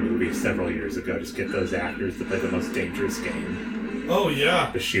amazing movie several years ago. Just get those actors to play the most dangerous game. Oh,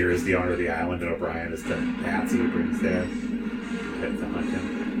 yeah. Bashir is the owner of the island, and O'Brien is the patsy who brings there. To hunt him.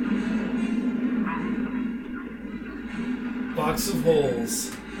 Box of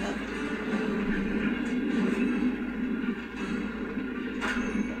holes.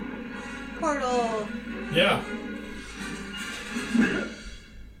 Portal. Yeah.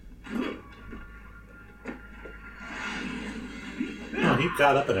 Oh, he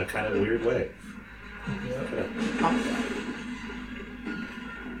got up in a kind of weird way.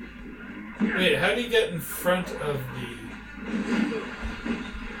 Wait, how do you get in front of the...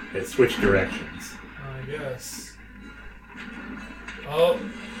 It switched directions. I guess. Oh,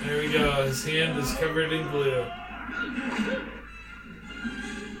 there we go. His hand is covered in glue.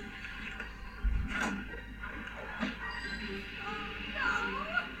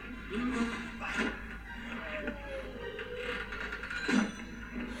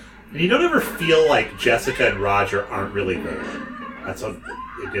 And you don't ever feel like Jessica and Roger aren't really there. That's what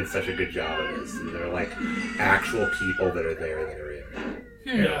it did such a good job of this. They're like actual people that are there that are in.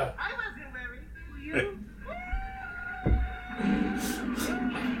 Yeah. I wasn't worried. Were you?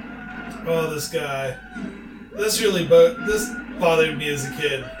 Oh, this guy. This really this bothered me as a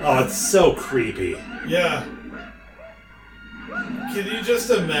kid. Oh, it's so creepy. Yeah. Can you just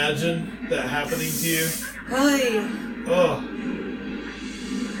imagine that happening to you? Hi. Oh.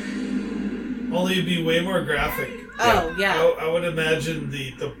 Only it'd be way more graphic. Oh, yeah. I would imagine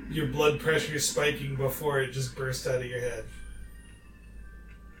your blood pressure spiking before it just burst out of your head.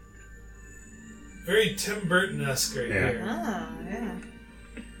 Very Tim Burton-esque right here. Oh, yeah.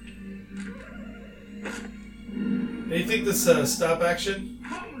 Do you think this stop action?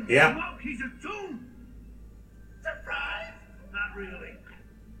 Yeah. Smoke, he's a tomb! Surprise! Not really.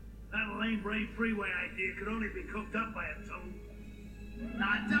 That lame brain freeway idea could only be cooked up by a tomb.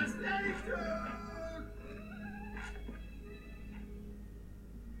 Not just any tomb!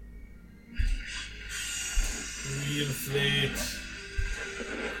 Reinflate.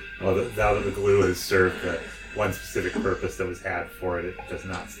 Well, now that the glue has served the one specific purpose that was had for it, it does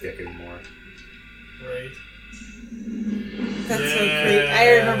not stick anymore. Right. That's so creepy.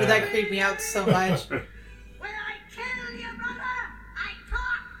 I remember that creeped me out so much. When I kill your brother, I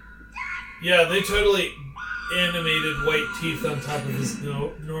talk death! Yeah, they totally animated white teeth on top of his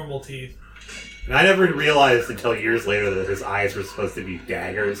normal teeth. And I never realized until years later that his eyes were supposed to be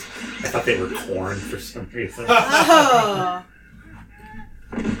daggers. I thought they were corn for some reason. Oh.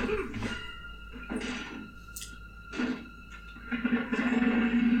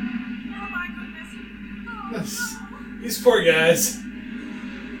 These poor guys.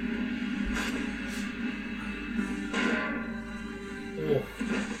 Oh.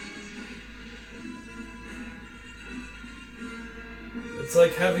 It's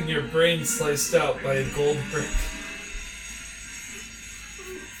like having your brain sliced out by a gold brick.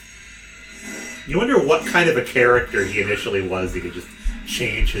 You wonder what kind of a character he initially was. He could just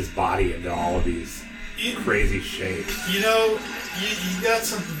change his body into all of these crazy shapes. You know, you got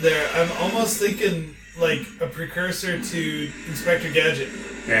something there. I'm almost thinking like a precursor to Inspector Gadget.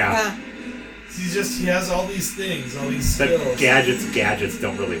 Yeah. He has all these things, all these skills. But gadgets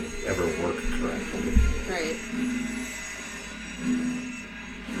don't really ever work correctly. Right.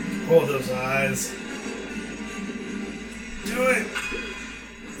 Oh, those eyes. Do it!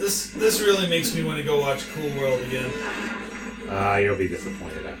 This really makes me want to go watch Cool World again. You'll be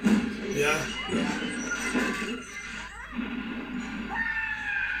disappointed after. Yeah? Yeah.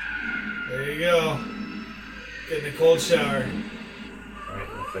 There you go. Getting a cold shower. Right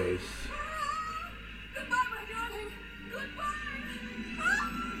in the face. Goodbye, my darling. Goodbye.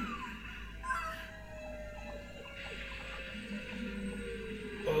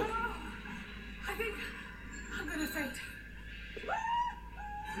 Oh. I think I'm gonna faint.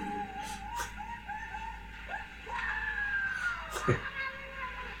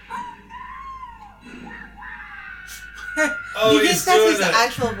 Oh, you think he's that's doing his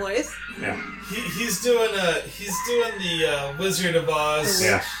actual voice? Yeah. He's doing the Wizard of Oz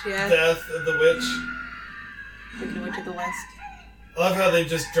The witch, yeah. death of the witch. Wicked Witch of the West. I love how they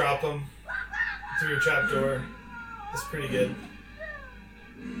just drop him through a trapdoor. It's pretty good.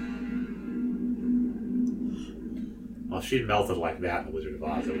 Well, if she'd melted like that in The Wizard of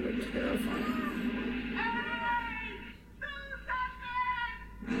Oz, it would have been terrifying.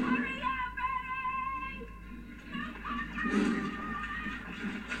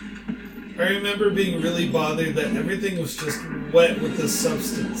 I remember being really bothered that everything was just wet with this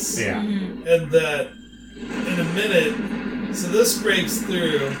substance. Yeah. And that in a minute, so this breaks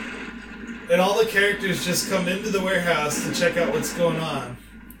through, and all the characters just come into the warehouse to check out what's going on.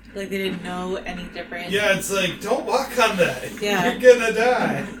 Like they didn't know any different. Yeah, it's like, don't walk on that. Yeah. You're gonna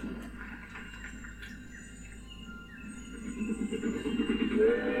die.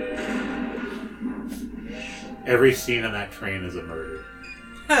 Every scene on that train is a murder.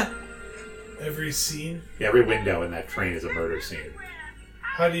 Every scene? Every window in that train is a murder scene.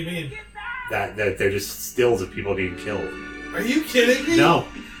 How do you mean? That they're just stills of people being killed. Are you kidding me? No.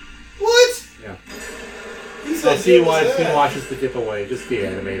 What? Yeah. He's So not see doing why that. Steve watches the giveaway, just the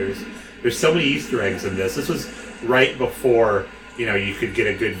animators. There's so many Easter eggs in this. This was right before, you could get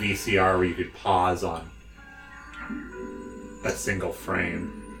a good VCR where you could pause on a single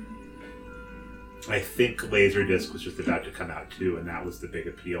frame. I think Laserdisc was just about to come out too, and that was the big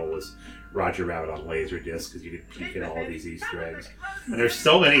appeal, was Roger Rabbit on Laserdisc, because you could peek at all these Easter eggs. And there's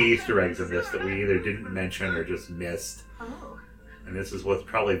so many Easter eggs in this that we either didn't mention or just missed. And this is what's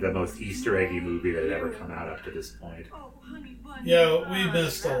probably the most Easter eggy movie that had ever come out up to this point. Yeah, we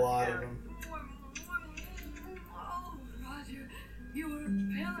missed a lot of them. Oh, Roger, you were a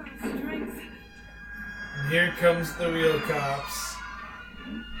pillar of strength. And here comes the real cops.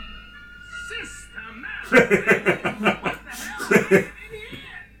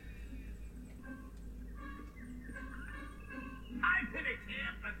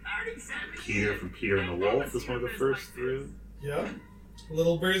 Peter from Peter and the Wolf is one of the first through. Yep.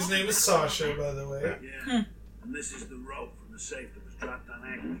 Little bird's name is Sasha, by the way. Yeah. And this is the rope from the safe that was dropped on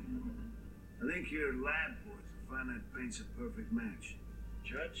Acme. I think your lab boys will find that paint's a perfect match.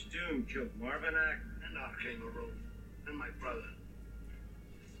 Judge Doom killed Marvin Acme and Arcane Marone and my brother.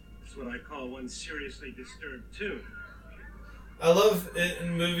 That's what I call one seriously disturbed tune. I love it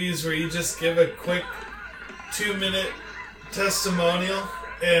in movies where you just give a quick 2-minute testimonial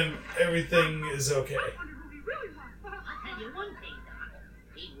and everything is okay. I'll tell you one thing, Doc.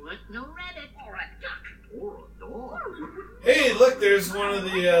 He weren't no rabbit or a duck or a dog. Hey, look, there's one of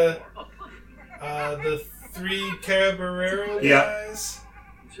the 3 Cabarero guys.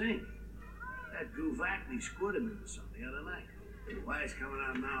 See, that goof Acme squirted him into something the other night. Why it's coming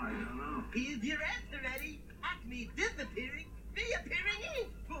out now, I don't know. Here's your answer, Eddie. Acme disappearing, reappearing in.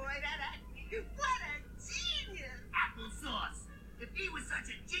 Boy, that Acme, what a genius! Applesauce. If he was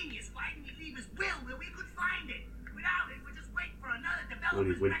such a genius, why didn't he leave his will where we could find it? Without it, we're just waiting for another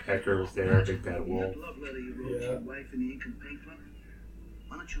Woody development. Woodpecker was there, Big Bad Wolf. That love letter you wrote to your wife in the Ink and Paint Club?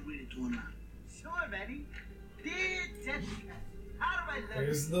 Why don't you read it to her now? Sure, Eddie. Dear Jessica, how do I love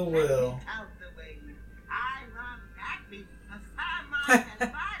There's you? the will. Out the way. I love Acme, a fine mind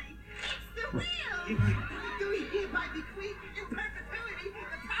and body. It's the will. Do we hereby bequeath in perpetuity the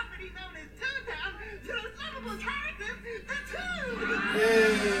property known as Toontown to those lovable characters, the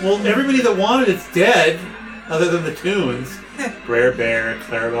Toons? Well, everybody that wanted it's dead, other than the Toons. Brer Bear,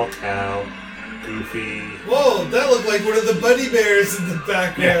 Clarabelle Cow, Goofy. Whoa, that looked like one of the Buddy Bears in the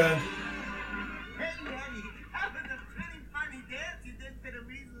background. Hey, Eddie, that was a pretty funny dance you did for the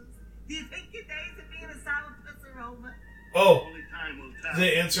weasels. Do you think your days of being a sourpuss are over? Oh, Only time will tell. did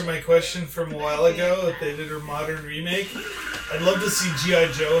they answer my question from a while ago if they did her modern remake? I'd love to see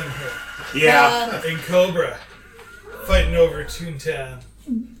G.I. Joe and her. Yeah. And Cobra fighting over Toontown.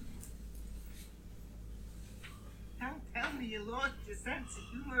 Don't tell me you lost your sense of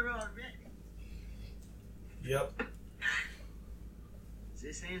humor already. Yep. Does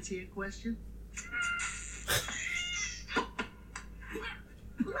this answer your question?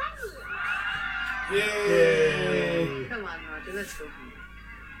 Yay! Come on, Roger, let's go home.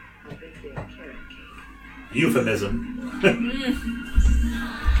 I'll bake you a carrot cake. Euphemism.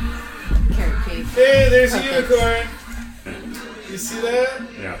 Carrot cake. Hey, there's a Perfect. unicorn! You see that?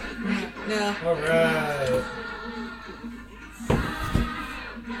 Yeah. No. Alright.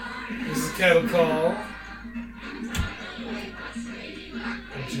 There's a cattle call.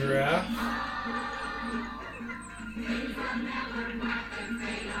 A giraffe.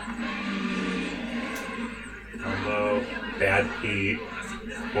 Hello, Bad Pete,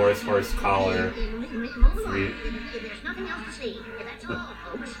 Horse Collar. Three. There's nothing else to see. That's all,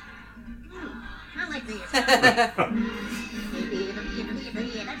 folks. I like this. That's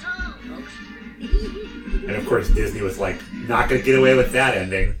all, folks. And of course, Disney was like, not going to get away with that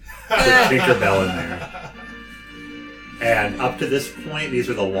ending. Put Tinkerbell in there. And up to this point, these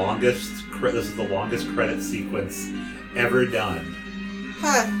are the longest This is the longest credit sequence ever done.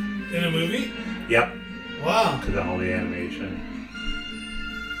 Huh. In a movie? Yep. Wow. Because of all the animation.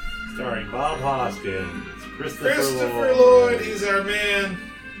 Starring Bob Hoskins, Christopher Lloyd, he's our man.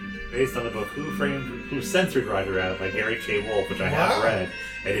 Based on the book Who Censored Roger Rabbit by Gary K. Wolfe, which I have read,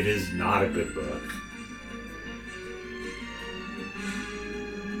 and it is not a good book.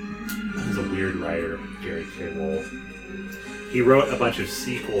 He's a weird writer, Gary K. Wolfe. He wrote a bunch of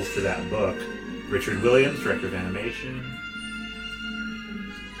sequels to that book. Richard Williams, director of animation.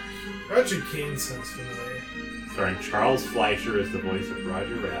 Roger Kane sounds familiar. Starring Charles Fleischer as the voice of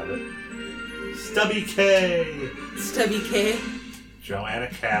Roger Rabbit. Stubby K. Stubby K. Joanna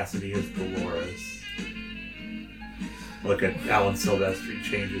Cassidy as Dolores. Look at Alan Silvestri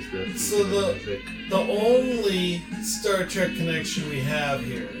changes the So music. the only Star Trek connection we have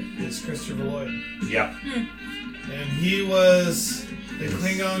here is Christopher Lloyd. Yep. And he was the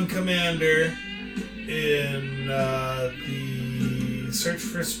Klingon commander in the Search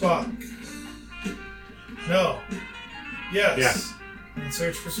for Spock. No. Yes. Yeah. In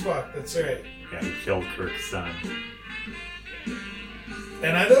Search for Spock, that's right. Yeah, he killed Kirk's son.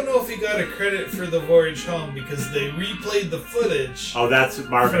 And I don't know if he got a credit for the voyage home because they replayed the footage. Oh, that's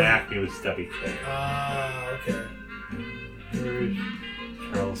Marvin Acme with Stubby K. Ah, okay.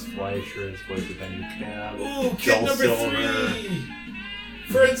 Charles Fleischer is voice of Benny Cab. Ooh, kid Joel number Silver. 3!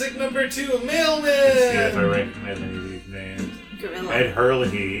 Forensic number 2, Mailman! Let's see if I recognize any of these names. Gorilla. Ed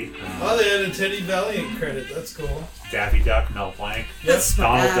Hurley. Oh, they had a Teddy Valiant credit. That's cool. Daffy Duck, Mel Blanc. Yes.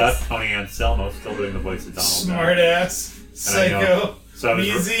 Donald Duck, Tony Anselmo, still doing the voice of Donald Smart Duck. ass. Psycho. So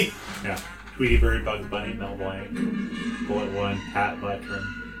Easy. Yeah. Tweety Bird, Bugs Bunny, Mel Blanc. Bullet One, Pat Buttram.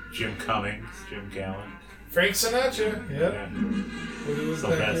 Jim Cummings, Jim Gallen. Frank Sinatra. Yep. Yeah. What was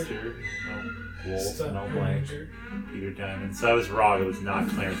Sylvester, Wolf, Mel Blanc. Peter Diamond. So I was wrong. It was not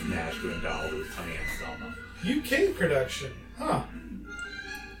Clarence Nash doing Donald. It was Tony Anselmo. UK production. Huh.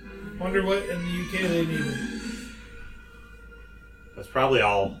 Wonder what in the UK they needed. That's probably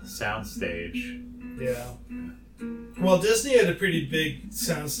all soundstage. Yeah. Well, Disney had a pretty big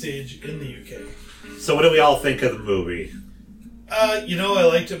soundstage in the UK. So what do we all think of the movie? I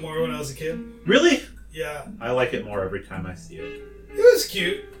liked it more when I was a kid. Really? Yeah. I like it more every time I see it. It was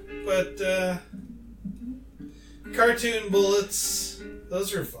cute, but cartoon bullets,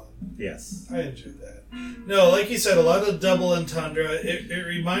 those are fun. Yes. I enjoyed that. No, like you said, a lot of double entendre. It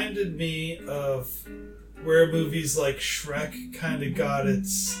reminded me of where movies like Shrek kind of got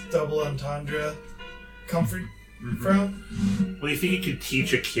its double entendre comfort from. Well, you think you could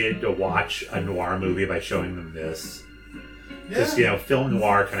teach a kid to watch a noir movie by showing them this? Because, film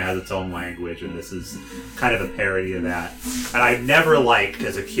noir kind of has its own language, and this is kind of a parody of that. And I never liked,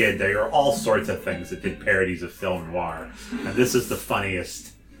 as a kid, there are all sorts of things that did parodies of film noir. And this is the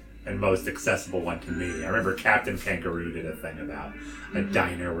funniest and most accessible one to me. I remember Captain Kangaroo did a thing about a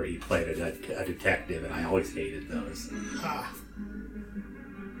diner where he played a detective, and I always hated those.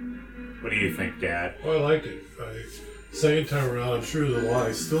 What do you think, Dad? Well, I liked it. Second time around, I'm sure the lot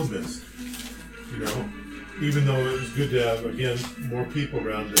I still missed. Even though it was good to have, again, more people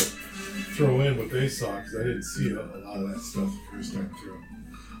around to throw in what they saw, because I didn't see a lot of that stuff the first time through.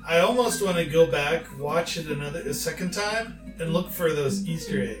 I almost want to go back, watch it a second time, and look for those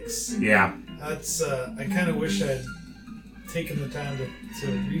Easter eggs. Yeah. That's, I kind of wish I'd taken the time to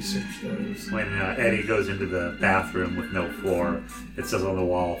research those. When Eddie goes into the bathroom with no floor, it says on the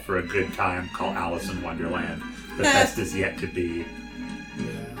wall, "For a good time, call Alice in Wonderland. The best is yet to be."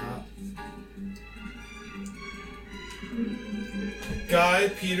 Guy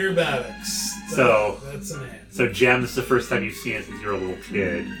Peter Maddox. That's a name. So Jem, this is the first time you've seen it since you were a little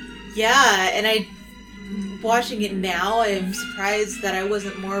kid. Yeah, and watching it now, I'm surprised that I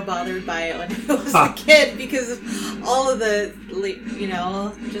wasn't more bothered by it when I was a kid because of all of the,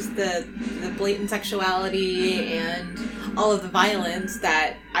 just the blatant sexuality and all of the violence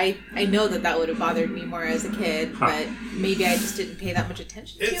that I know that would have bothered me more as a kid, but maybe I just didn't pay that much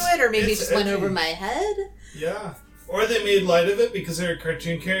attention to it, or maybe it just went over my head. Yeah. Or they made light of it because there are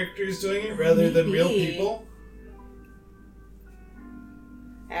cartoon characters doing it rather than real people.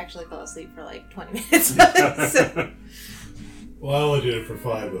 I actually fell asleep for like 20 minutes. So. Well, I only did it for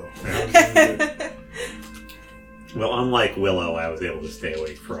 5, though. Well, unlike Willow, I was able to stay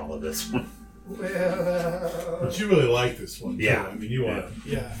awake for all of this one. But you really like this one, too. Yeah. I mean, you want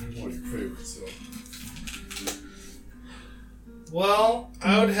you're one of your favorites, so. Well,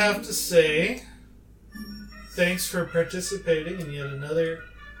 I would have to say, thanks for participating in yet another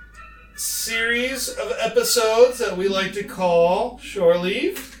series of episodes that we like to call Shore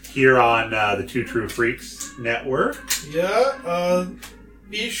Leave. Here on the Two True Freaks Network. Yeah,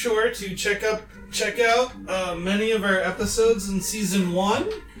 be sure to check out many of our episodes in Season 1.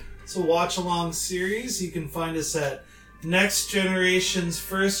 It's a watch-along series. You can find us at Next Generation's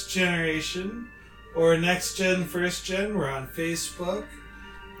First Generation or Next Gen First Gen. We're on Facebook.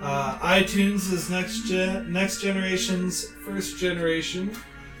 iTunes is Next Generation's First Generation.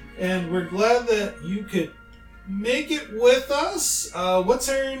 And we're glad that you could make it with us. What's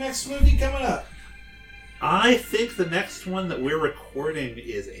our next movie coming up? I think the next one that we're recording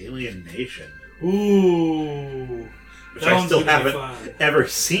is Alien Nation. Ooh. Which I still haven't ever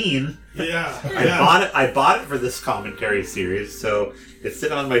seen. Yeah. I bought it for this commentary series, so it's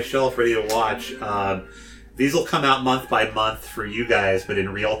sitting on my shelf ready to watch. These will come out month by month for you guys, but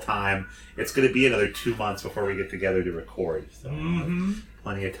in real time, it's going to be another 2 months before we get together to record. So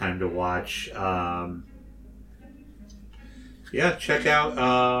plenty of time to watch. Check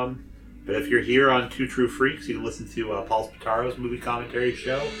out. But if you're here on Two True Freaks, you can listen to Paul Spataro's movie commentary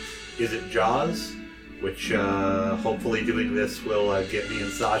show, Is It Jaws? Which hopefully doing this will get me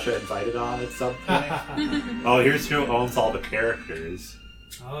and Sasha invited on at some point. Oh, here's who owns all the characters.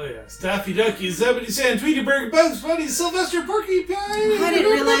 Oh yeah, Staffy Ducky, Zebedee Sand, Tweety Bird, Bugs Bunny, Sylvester Porcupine. I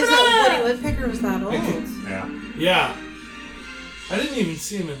didn't realize that Woody Woodpecker was that old. Yeah. I didn't even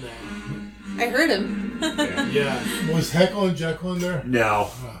see him in there. I heard him. Yeah. Was Heckle and Jekyll in there?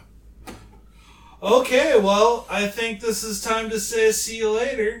 No. Okay, well, I think this is time to say see you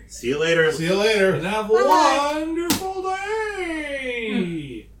later. See you later. See you later. And have a wonderful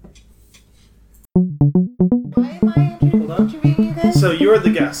day. Why am I introducing this? So you're the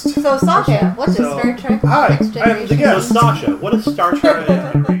guest. So Sasha, what's a Star Trek Hi, Next Generation? I'm the guest. So Sasha, what is Star Trek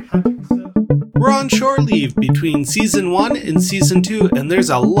Next Generation? We're on shore leave between Season 1 and Season 2, and there's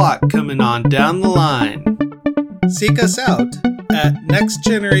a lot coming on down the line. Seek us out at Next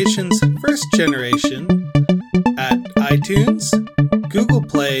Generation's First Generation at iTunes, Google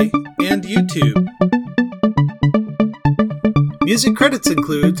Play, and YouTube. Music credits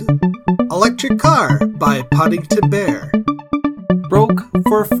include Electric Car by Poddington Bear, Broke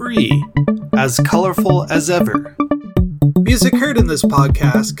for Free, As Colorful as Ever. Music heard in this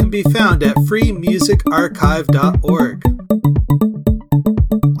podcast can be found at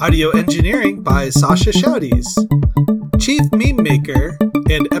freemusicarchive.org. Audio engineering by Sasha Shouties. Chief Meme Maker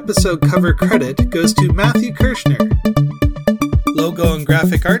and episode cover credit goes to Matthew Kirshner. Logo and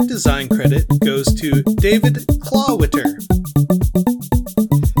graphic art design credit goes to David Clawwitter.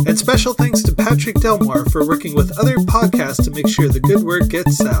 And special thanks to Patrick Delmore for working with other podcasts to make sure the good word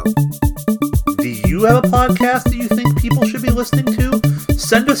gets out. Do you have a podcast that you think people should be listening to?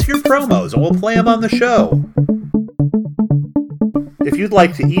 Send us your promos and we'll play them on the show. If you'd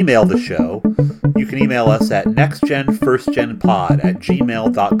like to email the show, you can email us at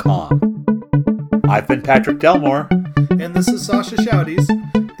nextgenfirstgenpod@gmail.com. I've been Patrick Delmore. And this is Sasha Shouties.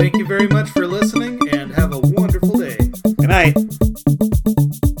 Thank you very much for listening and have a wonderful day. Good night.